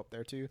Titans also up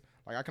there too.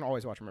 Like I can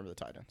always watch Remember the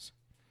Titans,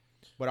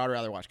 but I'd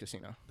rather watch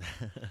Casino.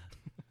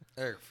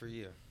 Eric, for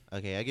you.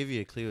 Okay, I'll give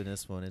you a clue in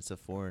this one. It's a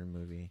foreign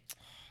movie.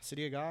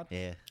 City of God.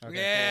 Yeah. Okay,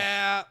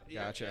 Yeah.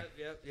 Gotcha.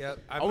 Yep.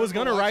 I was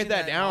gonna remember write watching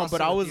that down,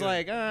 but I also was with you.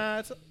 like,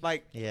 it's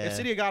like Yeah. if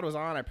City of God was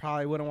on, I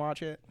probably wouldn't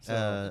watch it.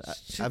 So.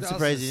 I'm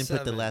surprised you didn't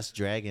put The 2007. Last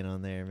Dragon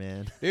on there,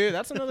 man. Dude,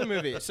 that's another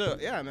movie. So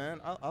yeah,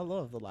 man, I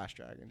love The Last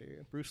Dragon,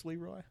 dude. Bruce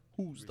Leroy,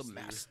 who's the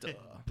master?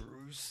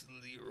 Bruce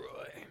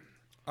Leroy.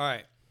 All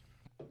right.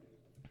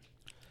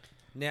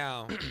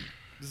 Now,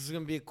 this is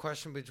going to be a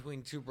question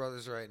between two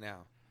brothers right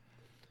now.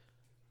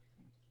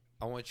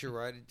 I want you to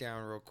write it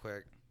down real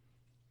quick.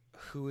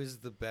 Who is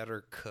the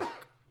better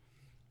cook?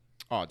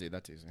 Oh, dude,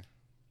 that's easy.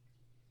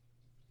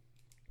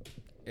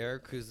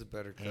 Eric, who's the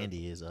better cook?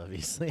 Andy is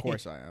obviously. Of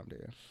course I am,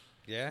 dude.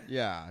 Yeah?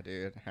 Yeah,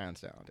 dude,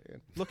 hands down,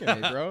 dude. Look at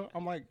me, bro.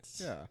 I'm like,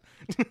 yeah,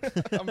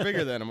 I'm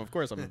bigger than him. Of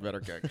course, I'm a better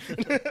cook.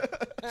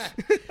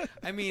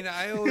 I mean,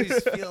 I always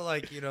feel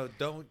like,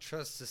 don't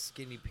trust a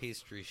skinny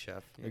pastry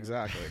chef. you know?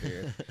 Exactly,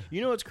 dude.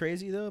 You know what's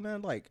crazy though,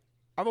 man? Like,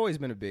 I've always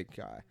been a big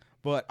guy,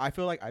 but I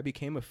feel like I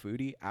became a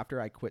foodie after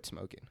I quit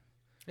smoking.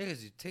 Yeah,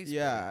 because you taste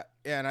Yeah,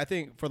 and I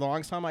think for the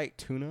longest time I ate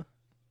tuna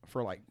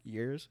for like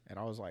years, and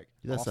I was like,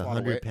 You lost a lot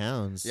of 100 weight.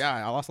 pounds. Yeah,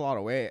 I lost a lot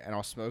of weight, and I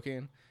was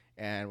smoking.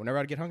 And whenever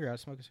I'd get hungry, I'd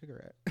smoke a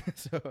cigarette.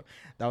 So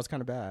that was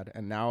kind of bad.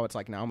 And now it's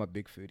like, now I'm a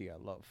big foodie. I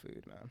love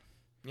food, man.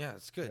 Yeah,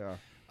 it's good. Yeah.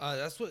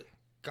 That's what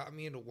got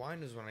me into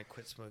wine is when I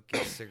quit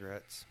smoking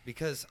cigarettes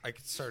because I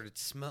started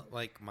smell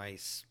like my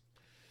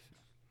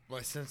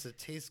sense of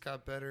taste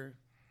got better,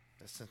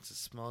 my sense of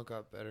smell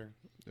got better,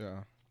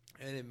 Yeah.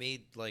 and it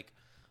made like,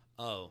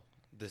 oh,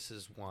 this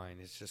is wine.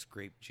 It's just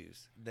grape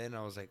juice. Then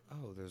I was like,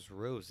 oh, there's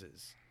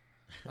roses.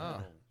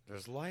 Oh,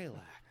 there's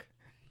lilac.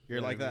 You're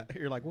You know like what I that.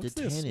 You're like, what's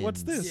The this?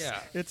 What's tannins. this? Yeah.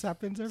 It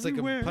happens It's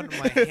everywhere. like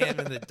I'm putting my hand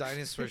in the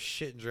dinosaur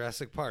shit in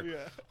Jurassic Park.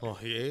 Yeah. Well,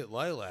 he ate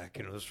lilac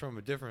and it was from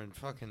a different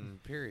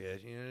fucking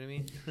period. You know what I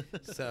mean?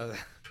 So,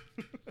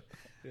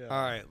 Yeah.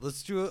 all right,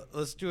 let's do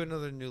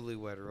another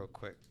newlywed real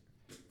quick.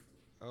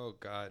 Oh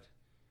God.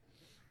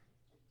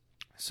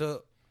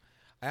 So,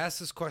 I asked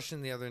this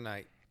question the other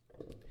night.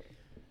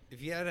 If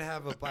you had to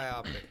have a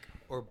biopic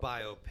or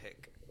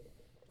biopic,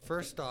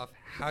 first off,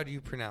 how do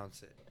you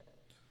pronounce it?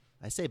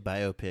 I say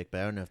biopic, but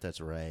I don't know if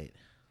that's right.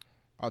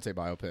 I'd say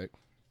biopic.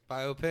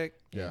 Biopic?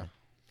 Yeah.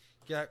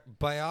 Yeah,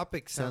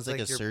 biopic sounds like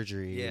a you're-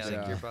 surgery or Yeah, like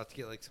something. you're about to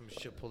get like some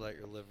shit pulled out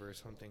your liver or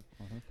something.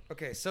 Mhm.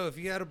 Okay, so if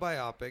you had a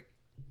biopic,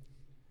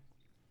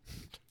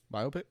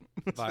 Biopic?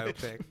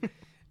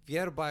 if you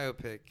had a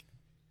biopic,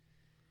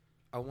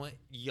 I want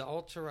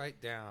y'all to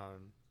write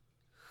down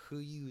who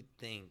you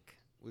think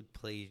would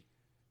play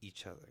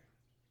each other.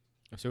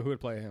 So who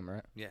would play him,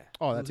 right? Yeah,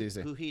 Oh, that's who,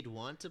 easy. Who he'd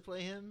want to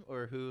play him,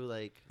 or who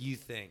you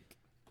think.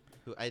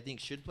 who I think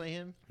should play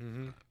him?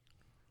 Mm-hmm.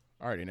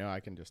 I already know. I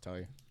can just tell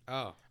you.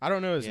 Oh, I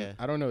don't know his. Yeah.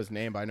 I don't know his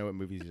name, but I know what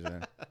movies he's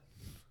in.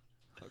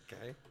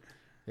 Okay.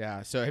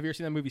 Yeah. So have you ever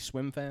seen that movie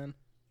Swim Fan?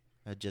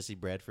 Jesse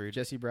Bradford,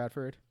 Jesse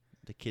Bradford,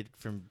 the kid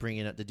from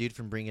the dude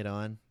from Bring It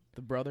On,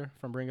 the brother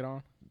from Bring It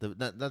On.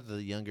 Not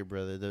the younger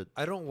brother.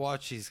 I don't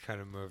watch these kind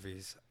of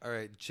movies. All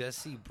right,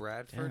 Jesse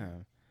Bradford.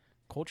 Yeah.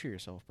 Culture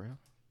yourself, bro.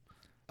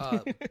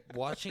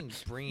 Watching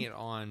Bring It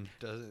On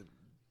doesn't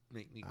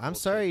make me. I'm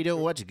sorry you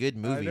don't watch good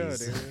movies.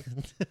 I know,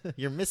 dude.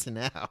 You're missing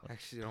out. I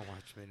actually don't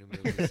watch many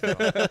movies.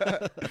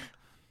 So.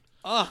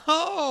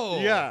 Oh.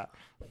 Yeah.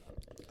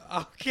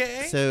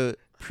 Okay. So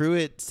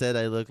Pruitt said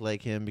I look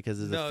like him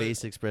because of the No,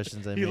 face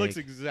expressions I He make. looks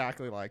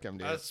exactly like him,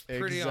 dude. That's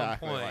pretty on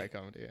exactly point. like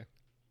him, dude.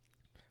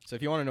 So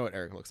if you want to know what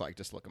Eric looks like,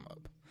 just look him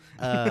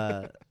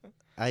up.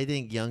 I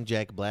think young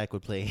Jack Black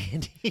would play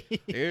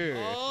Andy. Dude,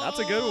 that's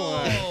a good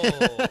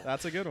Oh. one.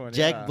 That's a good one.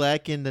 Jack yeah.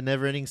 Black in The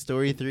Neverending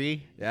Story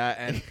 3. Yeah,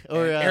 and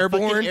Or and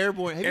Airborne. Airborne.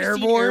 Airborne. Have you seen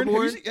Airborne.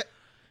 Airborne? Have you seen-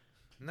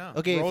 No.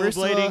 Okay, first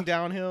of all, Rollerblading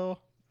downhill.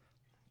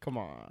 Come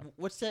on.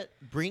 what's that?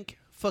 Brink?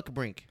 Fuck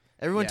Brink.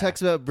 Everyone Yeah.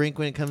 talks about Brink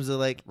when it comes to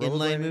like inline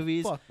Rollerblading?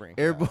 movies. Fuck Brink.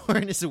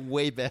 Airborne is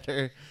way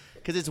better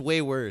because it's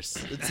way worse.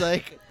 It's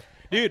like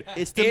Dude,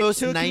 it's the it most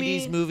took 90s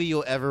me- movie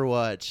you'll ever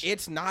watch.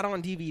 It's not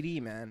on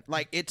DVD, man.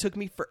 Like, it took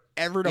me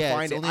forever to Yeah,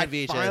 find it's it. only on I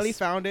VHS. finally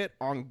found it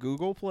on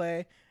Google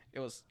Play. It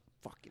was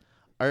fucking...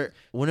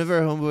 One of our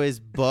homeboys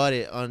bought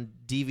it on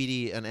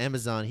DVD on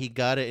Amazon. He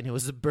got it and it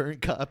was a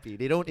burnt copy.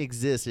 They don't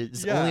exist.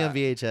 It's Yeah. only on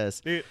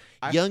VHS. Dude,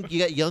 You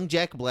got young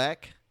Jack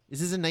Black.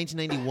 This is in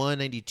 1991,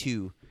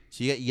 92.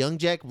 So you got young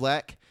Jack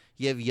Black.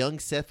 You have young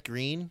Seth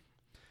Green.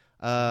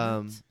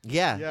 Yeah,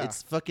 Yeah.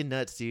 it's fucking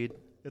nuts, dude.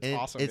 It's And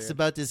awesome, It's dude.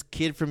 about this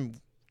kid from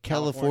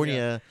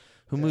California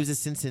who moves to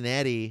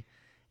Cincinnati,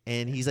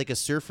 and he's like a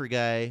surfer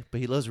guy, but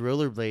he loves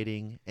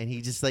rollerblading, and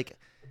he just like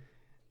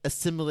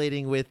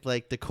assimilating with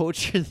like the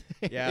culture.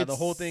 There. Yeah, the It's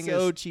whole thing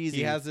so is cheesy.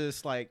 he has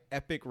this like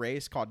epic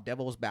race called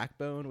Devil's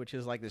Backbone, which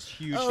is like this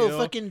huge oh, hill.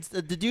 fucking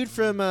the dude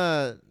from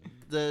the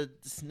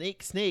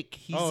Snake. He's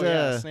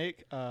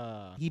Snake.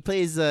 he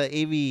plays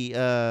Avi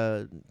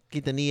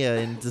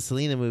Quintanilla in the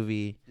Selena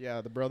movie.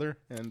 Yeah, the brother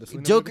and the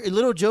Selena Joker, movie.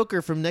 little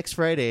Joker from Next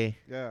Friday.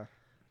 Yeah,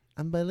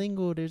 I'm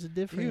bilingual. There's a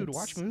difference. dude,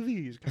 watch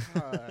movies.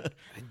 God,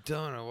 I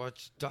don't. I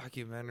watch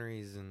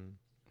documentaries and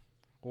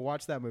we'll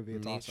watch that movie.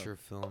 It's nature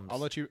awesome. films. I'll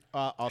let you.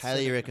 I'll Highly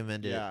send it.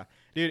 recommend it. Yeah,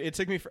 dude, it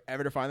took me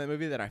forever to find that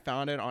movie. Then I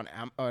found it on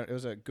it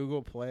was a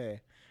Google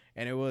Play,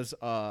 and it was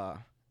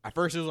at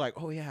first it was like,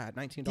 oh yeah,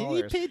 $19, Didn't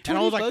you pay and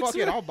I was like, $20 fuck it, for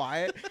it? I'll buy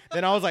it.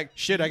 Then I was like,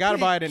 shit, I gotta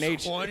buy it in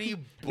HD. 20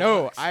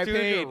 No, bucks, I dude, to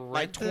paid rent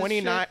like this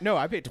 29. shit? No,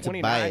 I paid To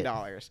buy it.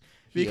 $29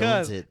 He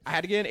because owns it. I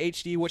had to get an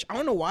HD. Which I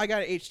don't know why I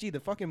got an HD.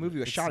 The fucking movie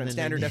was It's shot in the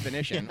standard 90s.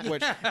 definition.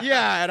 Which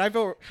yeah, and I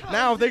feel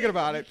now I'm thinking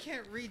about it. You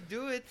can't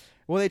redo it.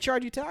 Well, they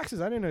charge you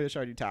taxes. I didn't know they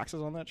charge you taxes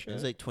on that It shit.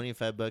 was like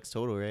 $25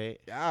 total, right?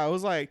 Yeah, I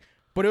was like,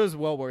 but it was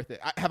well worth it.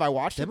 Have I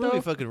watched That it movie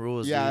though? fucking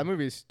rules. Yeah, that dude.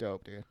 movie's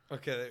dope, dude.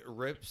 Okay, it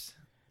rips.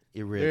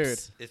 It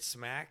rips. It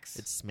smacks.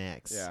 It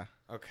smacks. Yeah,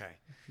 Okay.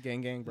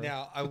 gang, bro.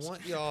 Now I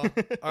want y'all.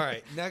 All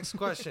right, next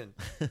question.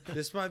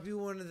 This might be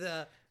one of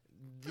the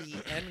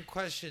end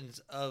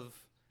questions of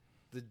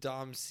the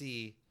Dom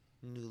C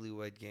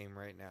newlywed game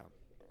right now.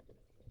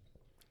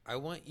 I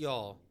want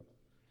y'all.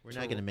 We're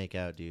not gonna make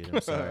out, dude. I'm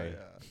sorry.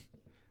 Yeah.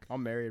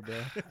 I'm married, bro.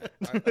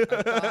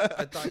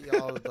 I thought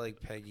y'all would like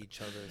peg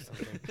each other or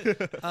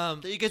something. I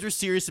thought you guys were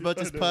serious about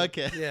this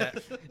podcast. Yeah,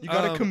 You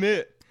gotta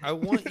commit. I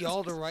want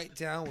y'all to write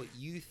down what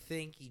you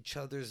think each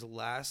other's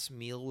last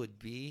meal would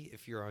be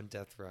if you're on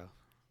death row.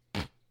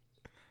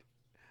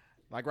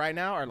 Like right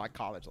now or like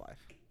college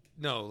life?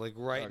 No, like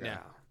right Okay.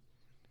 now.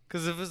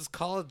 Because if it's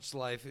college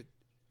life,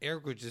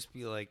 Eric would just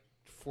be like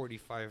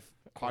 45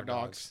 Hot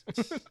dogs.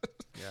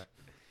 Yeah.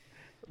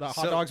 The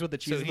hot dogs with the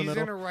cheese so in the he's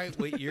middle. gonna write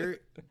what you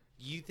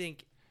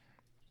think.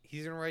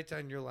 He's gonna write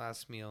down your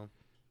last meal.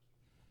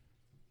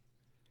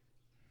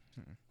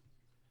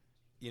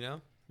 You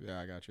know, Yeah,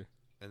 I got you.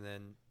 and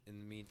then in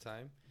the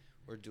meantime,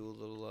 or do a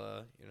little,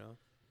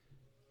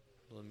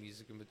 little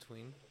music in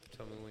between.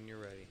 Tell me when you're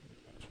ready.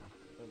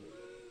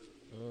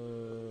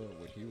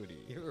 What he would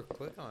eat. You were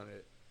quick on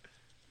it.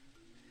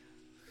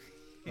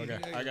 You Okay,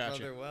 know I your got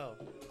you. brother well.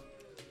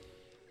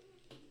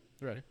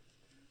 Ready?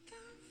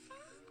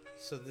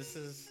 So this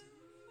is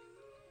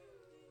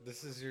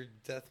your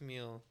death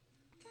meal.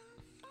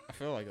 I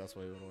feel like that's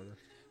what he would order.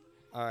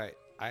 All right,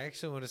 I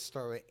actually want to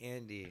start with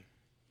Andy.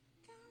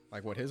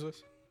 Like what his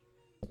was?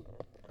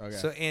 Okay.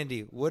 So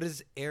Andy, what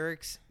is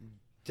Eric's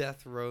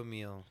death row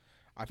meal?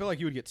 I feel like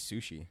you would get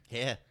sushi.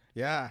 Yeah.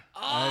 Yeah.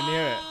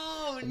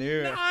 Oh, I knew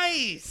it.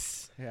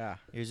 nice. Yeah.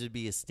 Yours would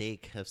be a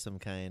steak of some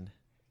kind.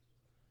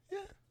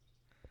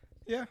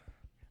 Yeah.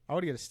 I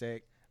would get a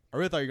steak. I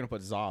really thought you were gonna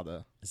put za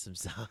though. Some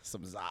sauce.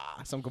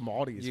 Some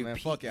Grimaldi's, man.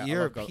 Fuck yeah. I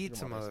You're a love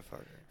pizza Grimaldi's.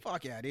 motherfucker.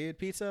 Fuck yeah, dude.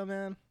 Pizza,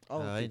 man. I Oh,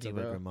 love I didn't pizza, think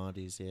about bro.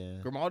 Grimaldi's, yeah.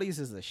 Grimaldi's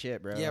is the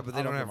shit, bro. Yeah, but they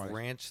I don't love have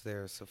Grimaldi's. ranch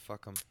there, so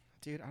fuck them.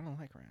 Dude, I don't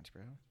like ranch,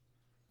 bro.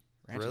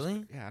 Ranch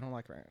Really? Yeah, I don't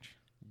like ranch.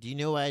 Do you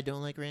know why I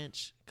don't like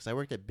ranch? Because I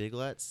worked at Big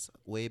Lots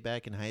way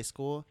back in high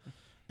school,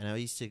 and I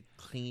used to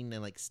clean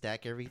and like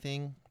stack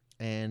everything.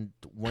 And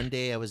one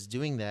day I was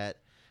doing that,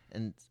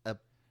 and a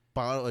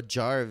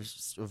jar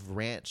of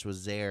ranch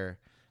was there,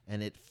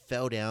 and it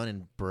fell down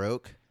and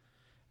broke,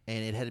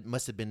 and it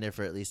must have been there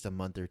for at least a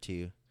month or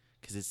two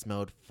because it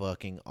smelled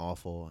fucking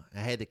awful. I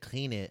had to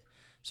clean it,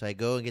 so I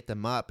go and get the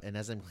mop, and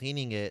as I'm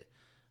cleaning it,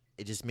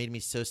 it just made me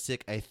so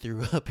sick I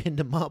threw up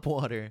into mop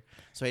water.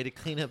 So I had to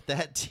clean up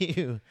that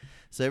too.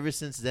 So ever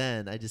since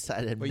then, I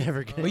decided I'm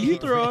never going to. But you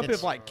throw up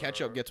if like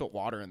ketchup gets with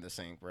water in the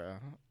sink, bro.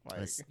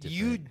 Like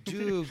you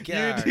do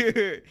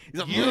gag.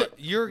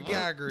 You're a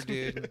gagger,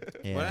 dude.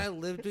 Yeah. When I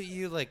lived with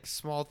you, like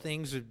small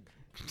things would.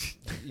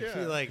 You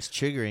feel like It's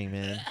triggering,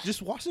 man.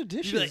 just wash the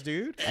dishes,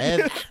 dude.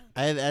 I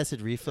have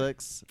acid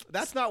reflux.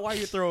 That's not why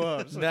you throw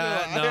up. So no.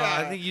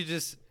 I think you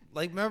just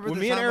like remember When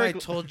the me and time Eric- I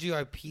told you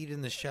I peed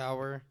in the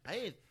shower. I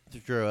didn't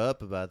throw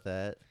up about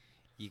that.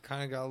 You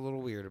kind of got a little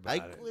weird about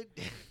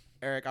it.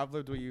 Eric, I've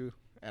lived with you,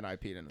 and I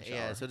peed in the shower.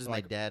 Yeah, so does my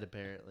dad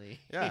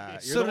apparently. Yeah,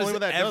 you're So the only does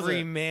one that does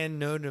every it. man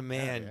known to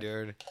man, Yeah.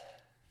 dude.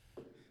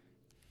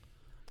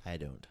 I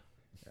don't.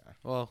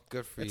 Well,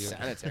 good for It's you.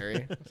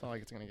 sanitary. It's not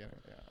like it's gonna get it.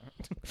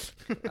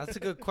 Yeah. That's a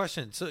good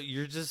question. So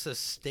you're just a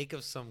steak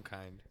of some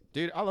kind.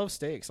 Dude, I love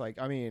steaks. Like,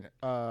 I mean,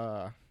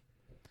 I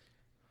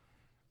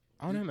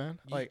don't know, man.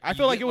 Like, I you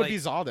feel like get, it would like, be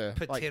Zalda.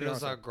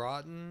 Potatoes au like,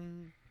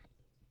 gratin.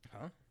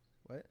 Huh?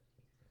 What?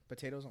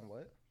 Potatoes on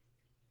what?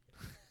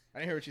 I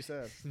didn't hear what you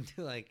said.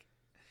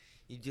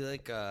 You do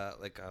like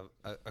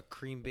a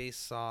cream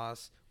based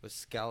sauce with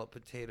scallop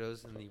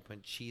potatoes, and then you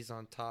put cheese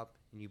on top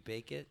and you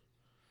bake it.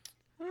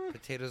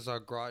 Potatoes au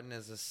gratin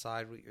as a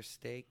side with your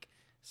steak,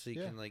 so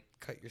you can like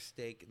cut your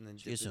steak and then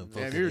dip it some in the-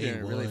 fucking Damn, you're doing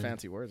A1. really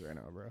fancy words right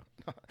now, bro.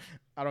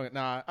 I don't.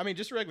 Nah, I mean,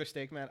 just regular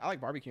steak, man. I like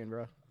barbecuing,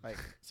 bro. Like,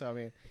 so I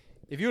mean,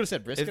 if you would have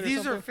said brisket, If or these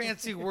something, are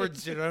fancy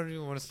words, dude, I don't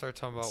even want to start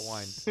talking about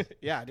wine.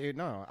 yeah, dude.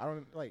 No, I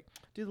don't like.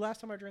 Dude, the last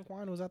time I drank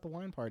wine was at the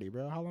wine party,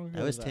 bro. How long ago?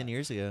 That was that? 10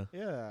 years ago.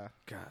 Yeah,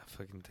 God,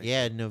 fucking take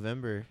Yeah,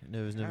 November.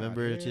 No, it was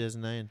November dude.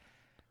 2009.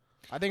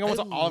 I think I went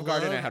to Olive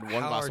Garden and love had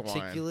one how glass of wine.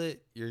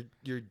 articulate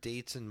your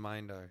dates in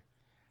mind are.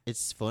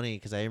 It's funny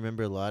because I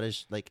remember a lot of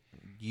like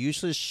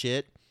useless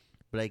shit,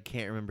 but I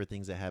can't remember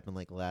things that happened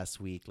like last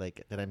week,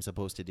 like that I'm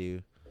supposed to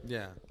do.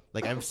 Yeah.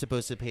 Like I'm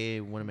supposed to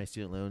pay one of my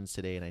student loans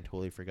today, and I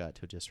totally forgot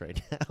till just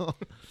right now.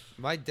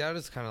 My dad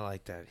is kind of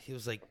like that. He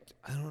was like,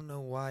 I don't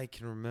know why I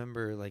can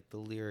remember like the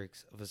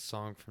lyrics of a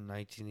song from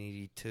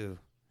 1982,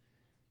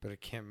 but I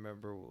can't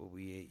remember what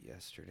we ate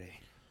yesterday.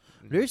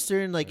 There's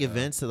certain like Yeah.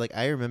 events that like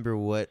I remember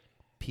what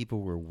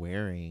people were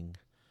wearing,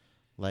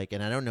 like,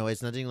 and I don't know,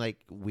 it's nothing like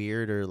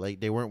weird or like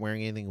they weren't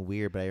wearing anything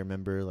weird, but I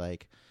remember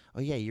like,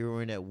 oh yeah, you were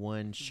wearing that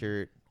one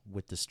shirt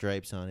with the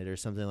stripes on it or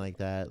something like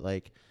that.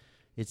 Like,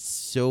 it's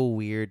so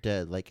weird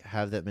to like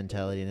have that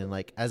mentality, and then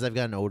like as I've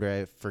gotten older,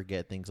 I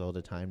forget things all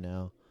the time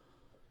now.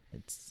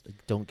 It's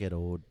like, don't get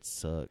old, it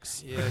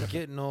sucks. Yeah,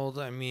 getting old.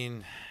 I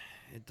mean,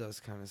 it does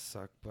kind of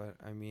suck, but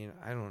I mean,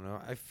 I don't know.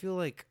 I feel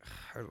like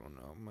I don't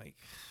know. I'm like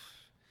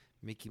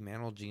Mickey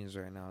Mantle jeans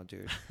right now,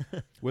 dude.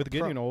 With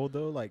getting old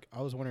though, like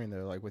I was wondering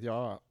though, like with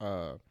y'all,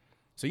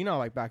 so you know,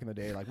 like back in the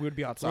day, like we would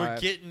be outside.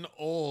 We're getting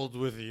old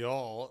with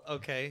y'all.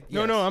 Okay.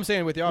 No, yes. no, I'm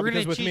saying with y'all We're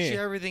because gonna with teach me. you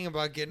everything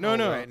about getting No, old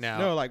no, right now.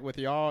 no, like with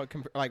y'all,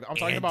 like I'm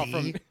talking about from.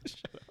 Andy.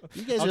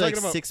 You guys I'm are like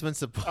talking about- 6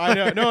 months apart. I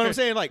know, no, I'm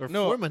saying like Or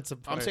no, 4 months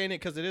apart. I'm saying it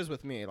because it is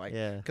with me, like,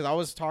 Yeah. because I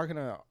was talking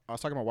to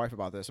my wife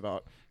about this,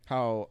 about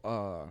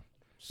how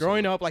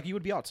growing up, like you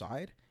would be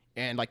outside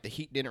and like the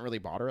heat didn't really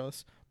bother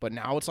us, but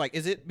now it's like,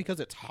 is it because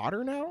it's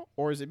hotter now,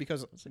 or is it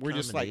because a we're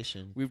just like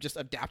combination. we've just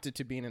adapted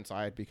to being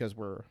inside because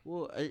we're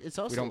Well, it's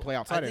also we don't play I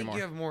outside think anymore?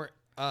 you have more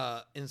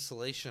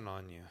insulation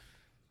on you.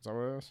 Is that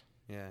what it is?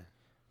 Yeah.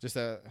 Just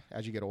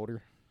as you get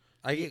older.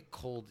 I get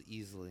cold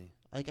easily.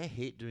 like I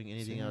hate doing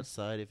anything Same.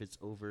 outside if it's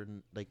over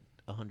like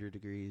 100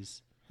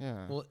 degrees.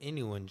 Yeah. Well,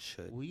 anyone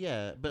should. Well,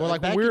 yeah, but Well,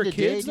 like when back we in were the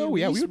kids, day, though, dude,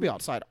 yeah, we used would be to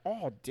outside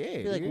all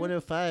day. be like dude.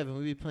 105, and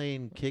we'd be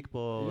playing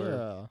kickball Yeah.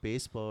 or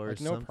baseball or Like,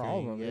 something. no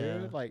problem, yeah.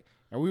 dude. Like,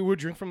 and we would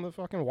drink from the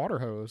fucking water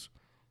hose.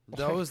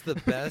 That was the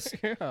best.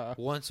 Yeah.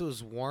 Once it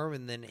was warm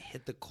and then it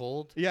hit the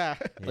cold. Yeah.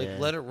 Like Yeah.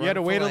 let it run. You had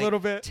to for, wait a like, little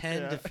bit.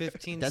 10 Yeah. to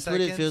 15 That's seconds.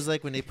 what it feels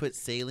like when they put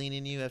saline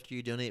in you after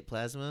you donate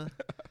plasma.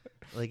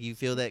 Like you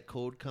feel that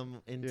cold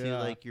come into Yeah.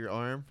 like your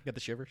arm. Get the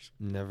shivers.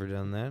 Never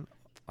done that.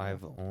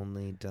 I've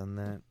only done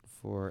that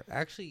for.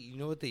 Actually, you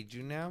know what they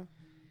do now?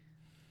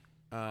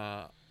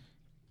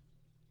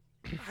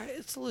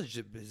 It's a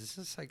legit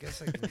business. I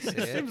guess I can say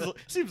it.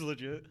 Seems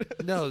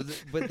legit. No,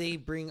 but they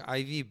bring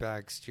IV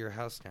bags to your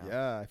house now.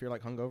 Yeah, if you're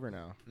like hungover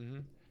now. Mm-hmm.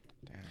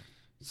 Damn.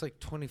 It's like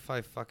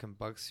 25 fucking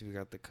bucks if you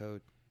got the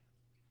code.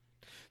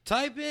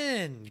 Type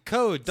in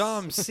code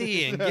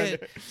DOMC and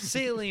get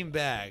saline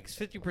bags,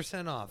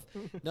 50% off.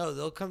 No,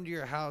 they'll come to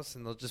your house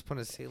and they'll just put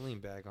a saline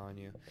bag on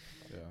you.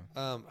 Yeah.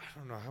 I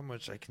don't know how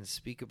much I can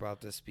speak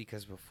about this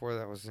because before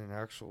that was an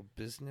actual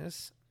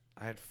business.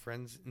 I had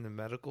friends in the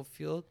medical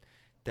field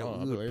that Oh,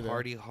 I we would believe that.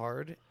 party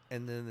hard,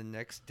 and then the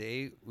next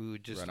day we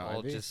would just Run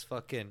all IV. just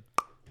fucking.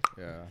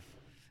 Yeah.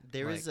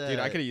 There Like, was Dude,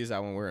 I could have used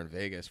that when we were in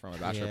Vegas from a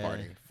bachelor Yeah.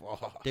 party.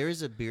 There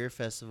was a beer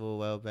festival a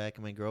while back,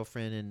 and my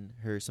girlfriend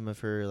and some of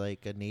her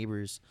like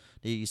neighbors,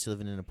 they used to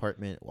live in an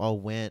apartment, all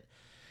went,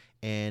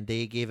 and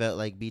they gave out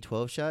like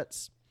B12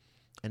 shots.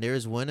 And there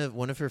was one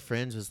of her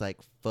friends was like,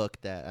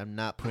 "Fuck that! I'm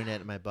not putting that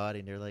in my body."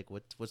 And they're like,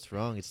 "What's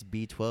wrong? It's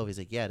B12." He's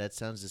like, "Yeah, that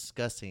sounds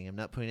disgusting. I'm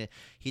not putting it."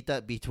 He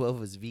thought B12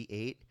 was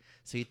V8,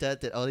 so he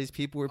thought that all these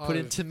people were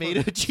putting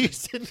tomato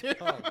juice in there.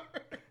 Oh,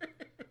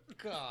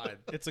 God,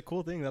 It's a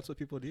cool thing. That's what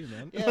people do,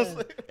 man.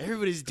 Yeah,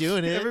 everybody's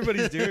doing it.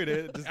 Everybody's doing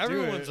it. Just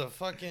everyone's do it. a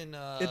fucking.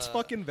 It's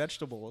fucking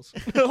vegetables.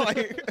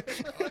 Like,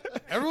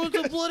 Everyone's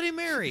a Bloody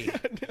Mary.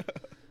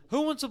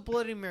 Who wants a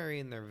Bloody Mary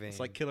in their vein? it's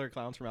like killer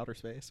clowns from outer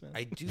space, man.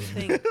 I do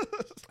think.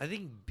 I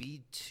think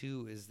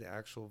B2 is the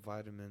actual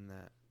vitamin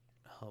that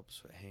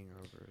helps with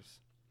hangovers.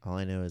 All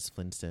I know is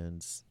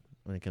Flintstones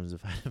when it comes to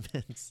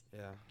vitamins.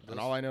 Yeah, And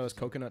all I know is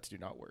coconuts do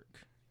not work.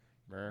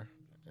 Bruh.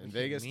 In What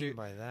Vegas, do you mean dude.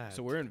 by that?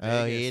 So we're in Vegas.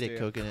 Oh, he ate a dude.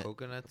 coconut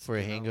coconuts for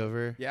a do not work.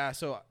 hangover. Yeah,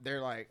 so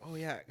they're like, oh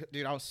yeah,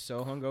 dude, I was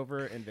so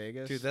hungover in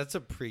Vegas. Dude, that's a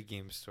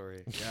pregame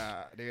story.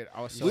 yeah, dude,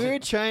 I was so. We were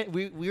trying.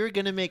 We were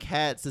gonna make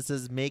hats that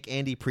says "Make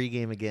Andy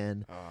pregame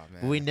again." Oh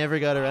But man, we never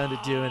got around to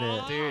doing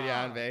it. dude,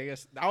 yeah, in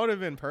Vegas, that would have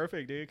been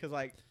perfect, dude. Cause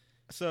like,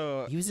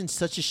 so, He was in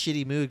such a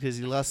shitty mood because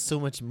he lost so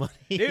much money.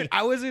 dude,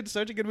 I was in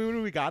such a good mood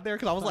when we got there.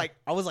 Cause I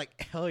was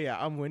like, hell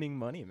yeah, I'm winning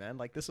money, man.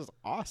 Like this is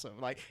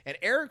awesome. Like, and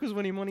Eric was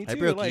winning money too. I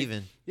broke like,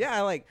 even. Yeah,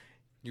 like.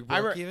 You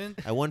I broke re- even?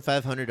 I won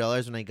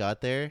 $500 when I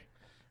got there,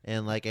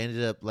 and like I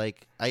ended up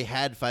like I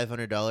had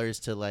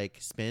 $500 to like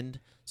spend,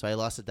 so I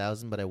lost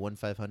 1,000, but I won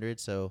 500,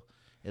 so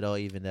it all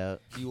evened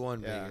out. You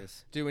won Yeah.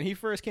 Vegas. Dude, when he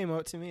first came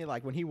up to me,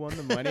 like when he won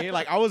the money,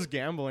 like I was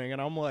gambling,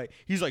 and I'm like,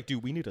 he's like,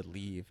 dude, we need to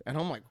leave, and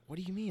I'm like, what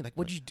do you mean? Like,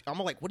 what did you? I'm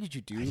like, what did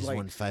you do? I just like,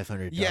 won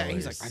 $500. yeah, and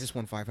he's like, I just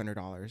won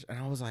 $500, and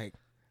I was like,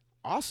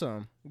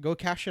 awesome, go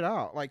cash it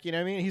out. Like, you know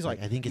what I mean? He's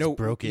like, I think it's no,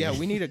 broken. Yeah,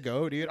 we need to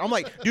go, dude. I'm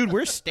like, dude,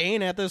 we're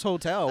staying at this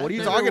hotel. What I've are you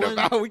never talking won-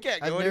 about? We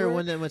can't go I've never anywhere.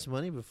 won that much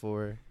money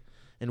before,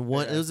 and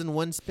one Yeah. it was in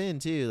one spin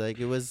too. Like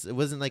it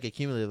wasn't like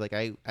accumulative. Like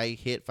I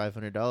hit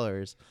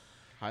 $500.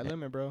 High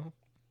limit, bro.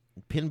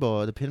 The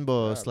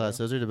pinball Yeah, slots,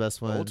 bro. those are the best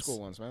The ones. old school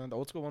ones, man. The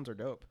old school ones are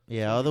dope.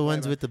 Yeah, all the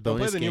ones with the Don't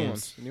play bonus the new games.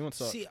 ones. The new ones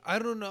suck. See, I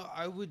don't know.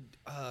 I would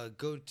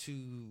go to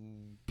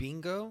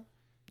bingo.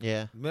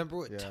 Yeah, Remember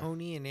what Yeah.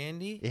 Tony and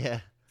Andy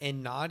yeah.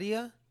 and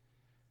Nadia,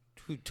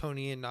 who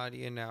Tony and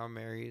Nadia now are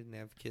married and they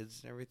have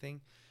kids and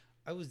everything.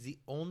 I was the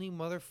only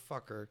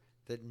motherfucker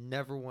that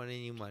never won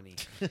any money.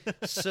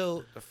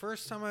 So the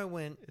first time I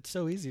went, It's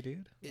so easy,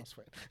 dude. it's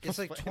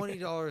like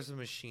 $20 a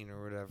machine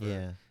or whatever.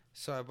 Yeah.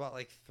 So I bought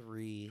like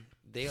 3.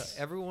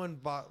 Everyone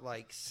bought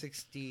like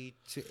 $60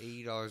 to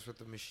 $80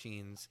 worth of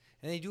machines,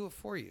 and they do it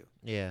for you.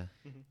 Yeah.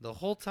 The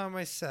whole time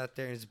I sat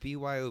there, it's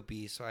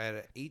BYOB, so I had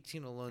an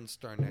 18 Lone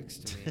Star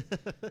next to me,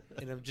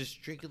 and I'm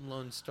just drinking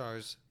Lone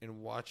Stars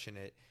and watching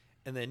it.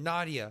 And then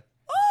Nadia,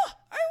 oh,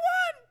 I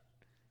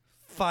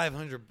won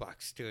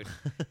 $500, dude.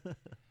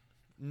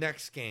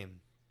 Next game,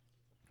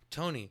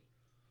 Tony,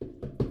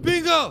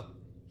 bingo,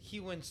 he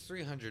wins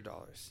 $300.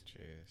 Jeez.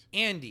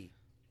 Andy,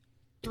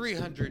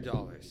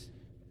 $300.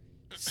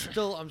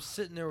 Still, I'm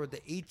sitting there with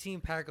the 18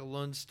 pack of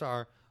Lone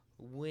Star,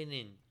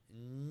 winning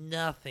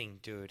nothing,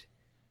 dude.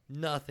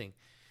 Nothing.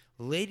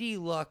 Lady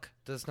Luck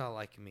does not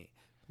like me.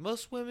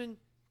 Most women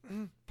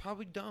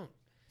probably don't.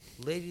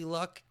 Lady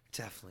Luck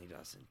definitely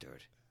doesn't,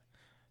 dude.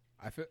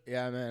 I feel,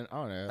 yeah, man. I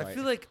don't know. I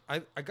feel like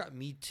I got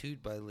me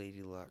too'd by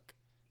Lady Luck.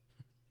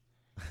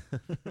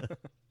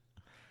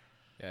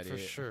 yeah, For dude.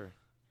 sure.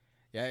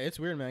 Yeah, it's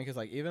weird, man. Because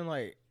like even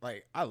like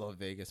I love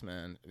Vegas,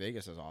 man.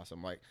 Vegas is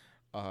awesome.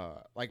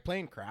 Like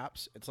playing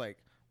craps. It's like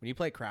when you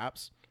play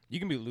craps, you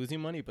can be losing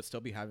money but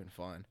still be having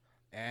fun.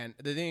 And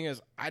the thing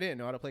is, I didn't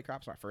know how to play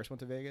craps when I first went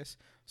to Vegas,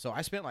 so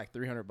I spent like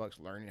 $300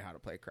 learning how to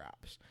play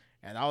craps.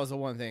 And that was the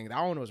one thing.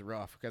 That one was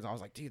rough because I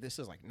was like, dude, this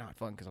is like not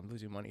fun because I'm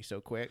losing money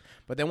so quick.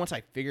 But then once I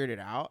figured it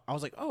out, I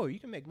was like, oh, you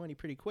can make money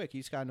pretty quick.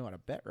 You just gotta know how to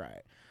bet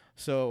right.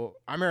 So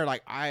I remember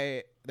like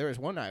there was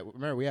one night.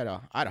 Remember I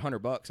had $100,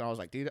 and I was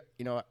like, dude,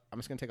 you know what? I'm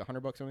just gonna take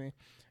 $100 with me.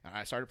 And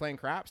I started playing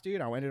craps,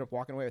 dude. I ended up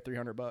walking away with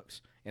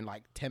 $300 in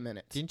like 10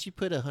 minutes. Didn't you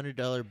put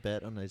 $100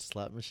 bet on a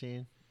slot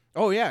machine?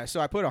 Oh yeah, so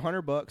I put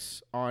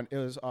 $100 on. It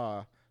was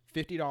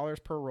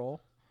 $50 per roll,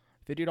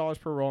 $50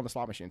 per roll in the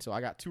slot machine. So I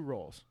got 2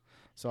 rolls.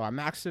 So I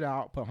maxed it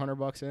out, put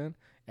 $100 in,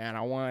 and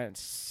I won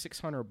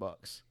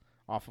 $600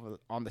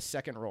 on the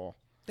second roll.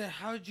 Then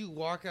how did you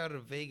walk out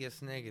of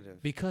Vegas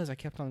negative? Because I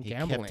kept on He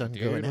gambling, kept on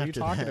dude. going What are you after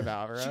talking that.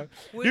 about, bro?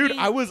 Quitting- Dude,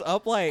 I was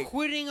up like,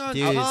 Quitting on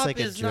Dude, it's top like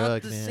a is drug,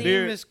 not the man. same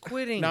Dude, as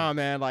quitting. nah,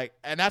 man. Like,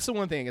 and that's the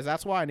one thing is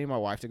that's why I need my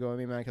wife to go with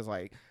me, man. Because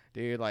like,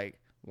 dude, like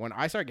when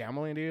I start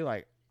gambling, dude,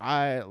 like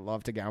I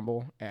love to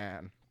gamble,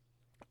 and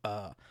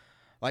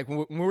like when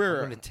we I'm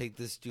were, gonna take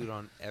this dude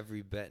on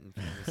every bet in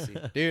fantasy.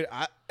 dude,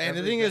 and the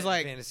Every thing bet is in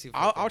like, fantasy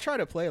I'll football. try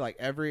to play like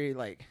every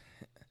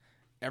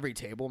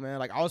table, man.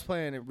 Like I was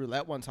playing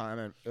roulette one time,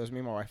 and it was me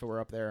and my wife that were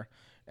up there,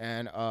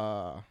 and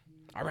I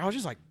was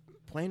just like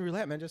playing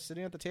roulette, man, just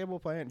sitting at the table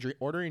playing,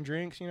 ordering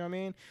drinks. You know what I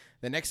mean?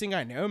 The next thing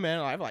I know, man,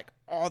 I have like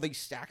all these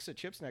stacks of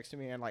chips next to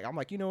me, and like I'm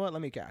like, you know what?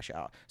 Let me cash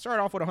out.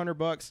 Started off with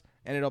 $100,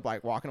 ended up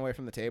like walking away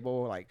from the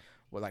table like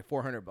with like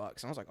 $400, and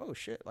I was like, oh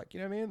shit, like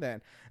you know what I mean?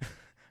 Then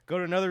go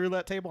to another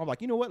roulette table. I'm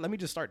like, you know what? Let me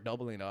just start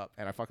doubling up,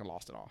 and I fucking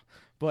lost it all.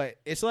 But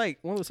it's like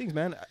one of those things,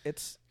 man.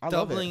 I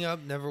Doubling love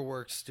it. up never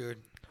works, dude.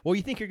 Well,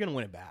 you think you're gonna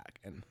win it back,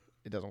 and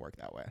it doesn't work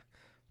that way.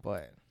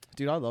 But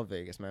dude, I love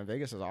Vegas, man.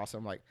 Vegas is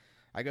awesome. Like,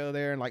 I go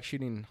there and like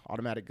shooting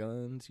automatic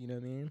guns. You know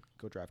what I mean?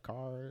 Go drive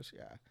cars.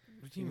 Yeah.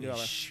 What do you mean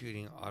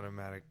shooting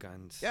automatic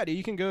guns? Yeah, dude.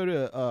 You can go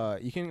to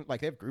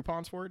they have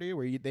Groupons for it, dude,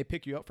 where they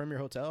pick you up from your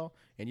hotel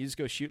and you just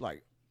go shoot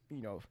like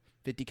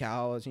 50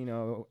 cals,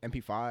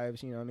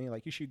 MP5s. You know what I mean?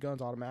 Like you shoot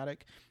guns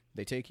automatic.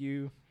 They take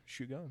you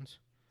shoot guns.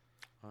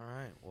 All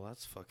right. Well,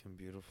 that's fucking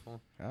beautiful.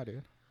 Yeah,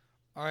 dude.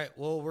 All right.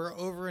 Well, we're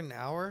over an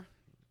hour.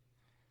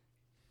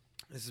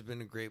 This has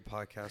been a great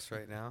podcast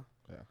right now.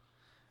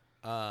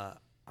 Yeah.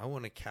 I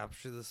want to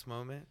capture this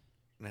moment,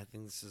 and I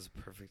think this is a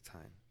perfect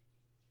time.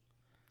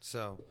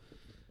 So,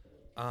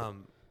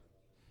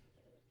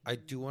 I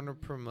do want to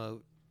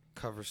promote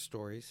Cover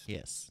Stories.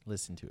 Yes,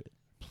 listen to it.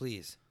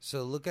 Please.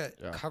 So look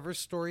at Cover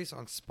Stories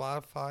on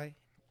Spotify,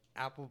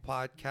 Apple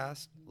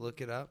Podcast.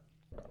 Look it up.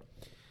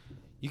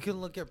 You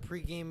can look at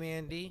Pregame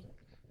Andy.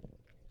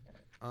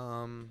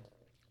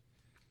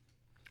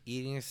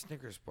 Eating a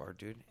Snickers bar,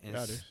 dude. And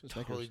it's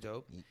totally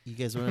dope. You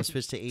guys want to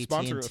switch to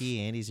AT&T?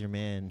 Andy's your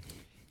man.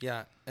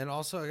 Yeah, and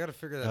also I got to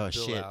figure that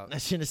bill out. I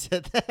shouldn't have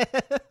said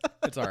that.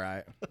 It's all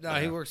right. No,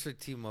 he works for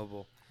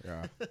T-Mobile.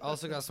 Yeah. I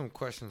also got some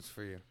questions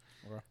for you.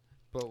 Okay.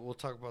 But we'll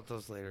talk about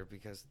those later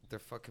because they're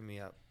fucking me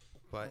up.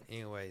 But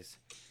anyways,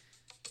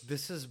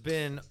 this has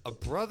been a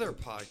brother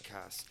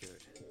podcast, dude.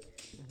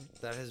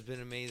 That has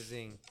been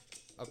amazing.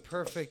 A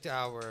perfect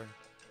hour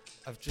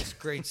of just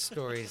great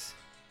stories.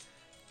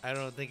 I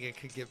don't think it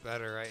could get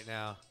better right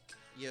now.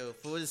 Yo,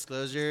 full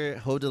disclosure,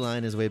 Hold the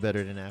Line is way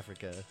better than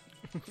Africa.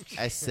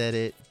 I said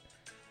it.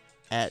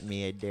 At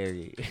me, I dare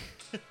you.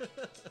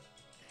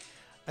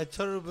 I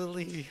totally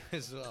believe you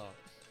as well.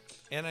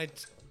 And I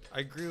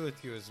agree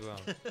with you as well.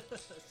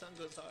 That song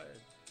goes hard.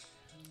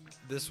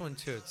 This one,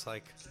 too, it's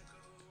like...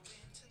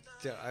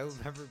 Dude, I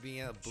remember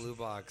being at a Blue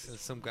Box and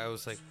some guy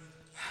was like,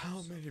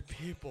 how many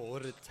people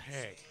would it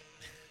take?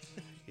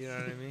 You know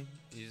what I mean?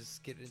 You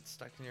just get it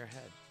stuck in your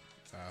head.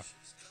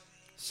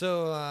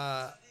 So,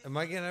 am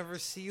I going to ever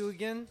see you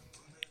again?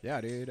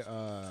 Yeah, dude.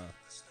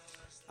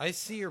 I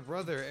see your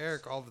brother,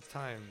 Eric, all the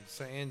time.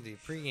 So, Andy,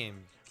 pregame.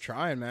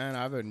 Trying, man.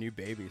 I have a new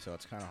baby, so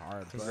it's kind of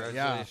hard.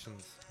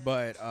 Congratulations.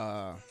 But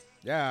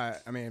yeah,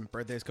 I mean,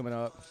 birthday's coming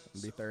up.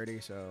 I'll be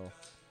 30, so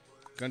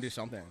gonna do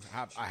something.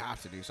 I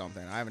have to do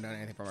something. I haven't done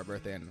anything for my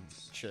birthday in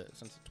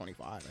since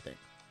 25, I think.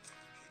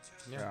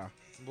 Yeah.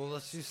 Well,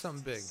 let's do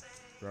something big.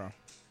 Bro.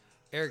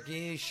 Eric,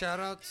 any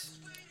shout-outs?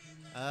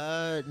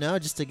 No,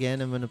 just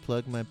again, I'm going to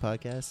plug my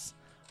podcast.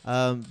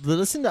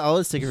 Listen to all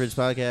the Sticker Fridge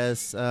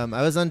podcasts.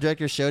 I was on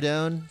Director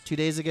Showdown 2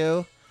 days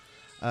ago.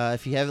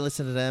 If you haven't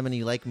listened to them and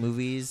you like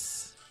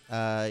movies,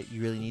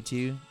 you really need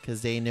to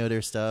because they know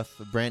their stuff.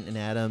 Brent and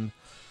Adam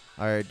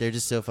they're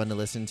just so fun to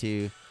listen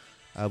to.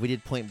 We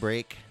did Point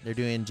Break. They're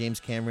doing James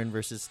Cameron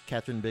versus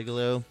Catherine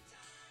Bigelow.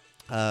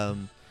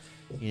 Listen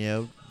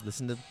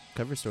to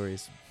Cover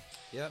Stories.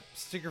 Yep,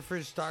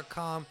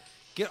 stickerfridge.com.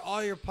 Get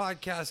all your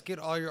podcasts, get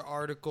all your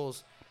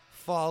articles.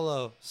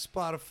 Follow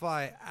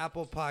Spotify,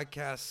 Apple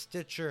Podcasts,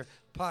 Stitcher,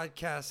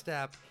 Podcast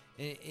app,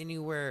 and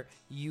anywhere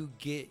you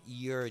get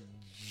your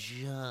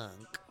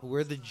junk.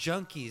 We're the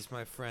junkies,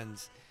 my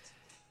friends.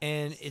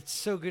 And it's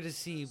so good to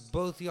see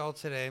both y'all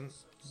today.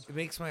 It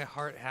makes my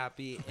heart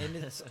happy, and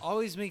it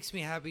always makes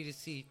me happy to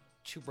see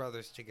two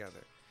brothers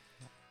together.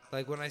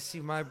 Like when I see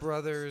my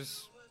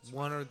brothers,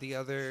 one or the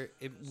other,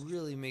 it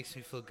really makes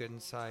me feel good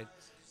inside.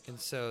 And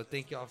so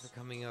thank you all for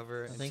coming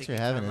over. And thanks for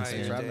having us.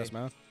 Thanks for having us,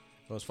 man.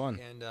 It was fun.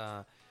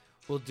 And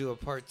we'll do a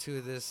part 2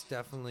 of this,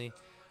 definitely.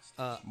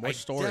 More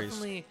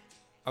stories.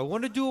 I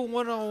want to do a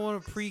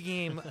one-on-one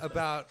pregame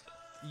about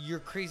your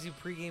crazy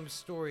pregame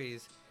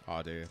stories.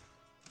 Oh, dude.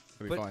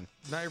 It'll be fun.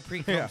 Not your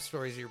pregame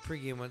stories, your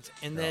pregame ones.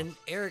 And then,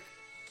 Eric,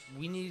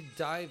 we need to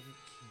dive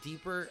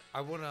deeper.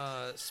 I want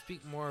to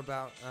speak more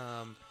about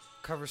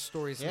Cover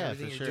Stories and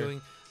everything you're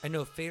doing. I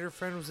know Fader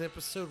Friend was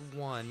episode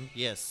 1.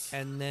 Yes.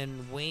 And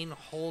then Wayne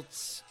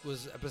Holtz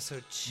was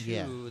episode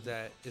 2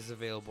 that is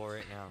available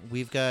right now.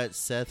 We've got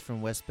Seth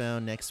from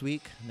Westbound next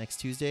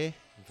Tuesday.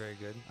 Very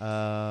good.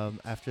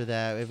 After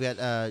that, we've got,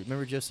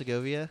 remember Joe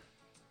Segovia?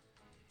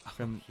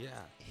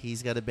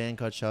 He's got a band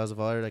called Shaws of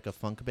Water, like a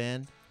funk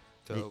band.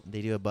 Dope.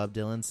 They do a Bob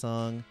Dylan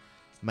song.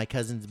 My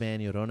cousin's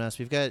band, Lloronas.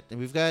 We've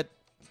got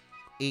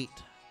 8.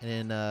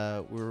 And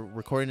then we're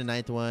recording the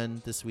 9th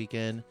one this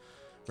weekend.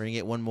 We're going to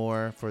get one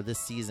more for this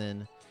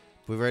season.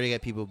 We've already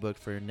got people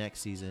booked for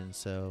next season.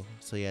 So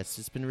yeah,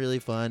 it's been really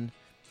fun.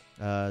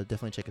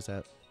 Definitely check us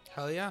out.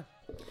 Hell yeah.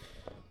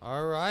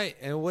 All right.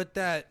 And with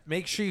that,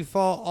 make sure you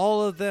follow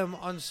all of them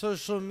on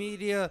social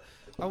media.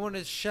 I want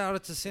to shout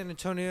out to San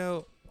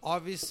Antonio,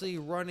 obviously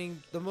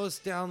running the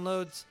most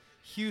downloads.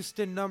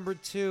 Houston, number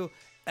 2.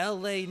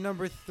 LA,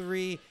 number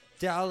 3.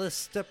 Dallas,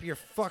 step your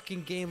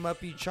fucking game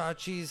up, you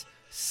chachis.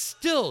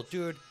 Still,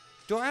 dude,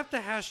 do I have to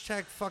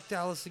hashtag fuck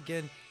Dallas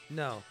again?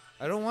 No,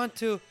 I don't want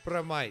to, but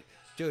I might.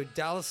 Dude,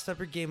 Dallas, step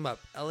your game up.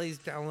 LA's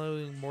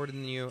downloading more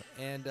than you.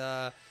 And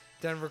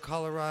Denver,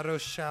 Colorado,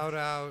 shout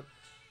out.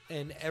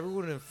 And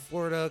everyone in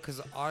Florida,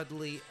 because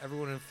oddly,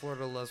 everyone in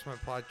Florida loves my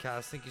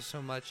podcast. Thank you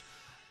so much.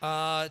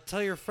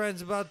 Tell your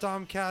friends about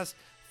Domcast.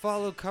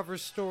 Follow Cover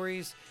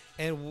Stories.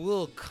 And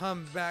we'll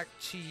come back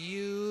to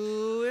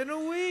you in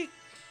a week.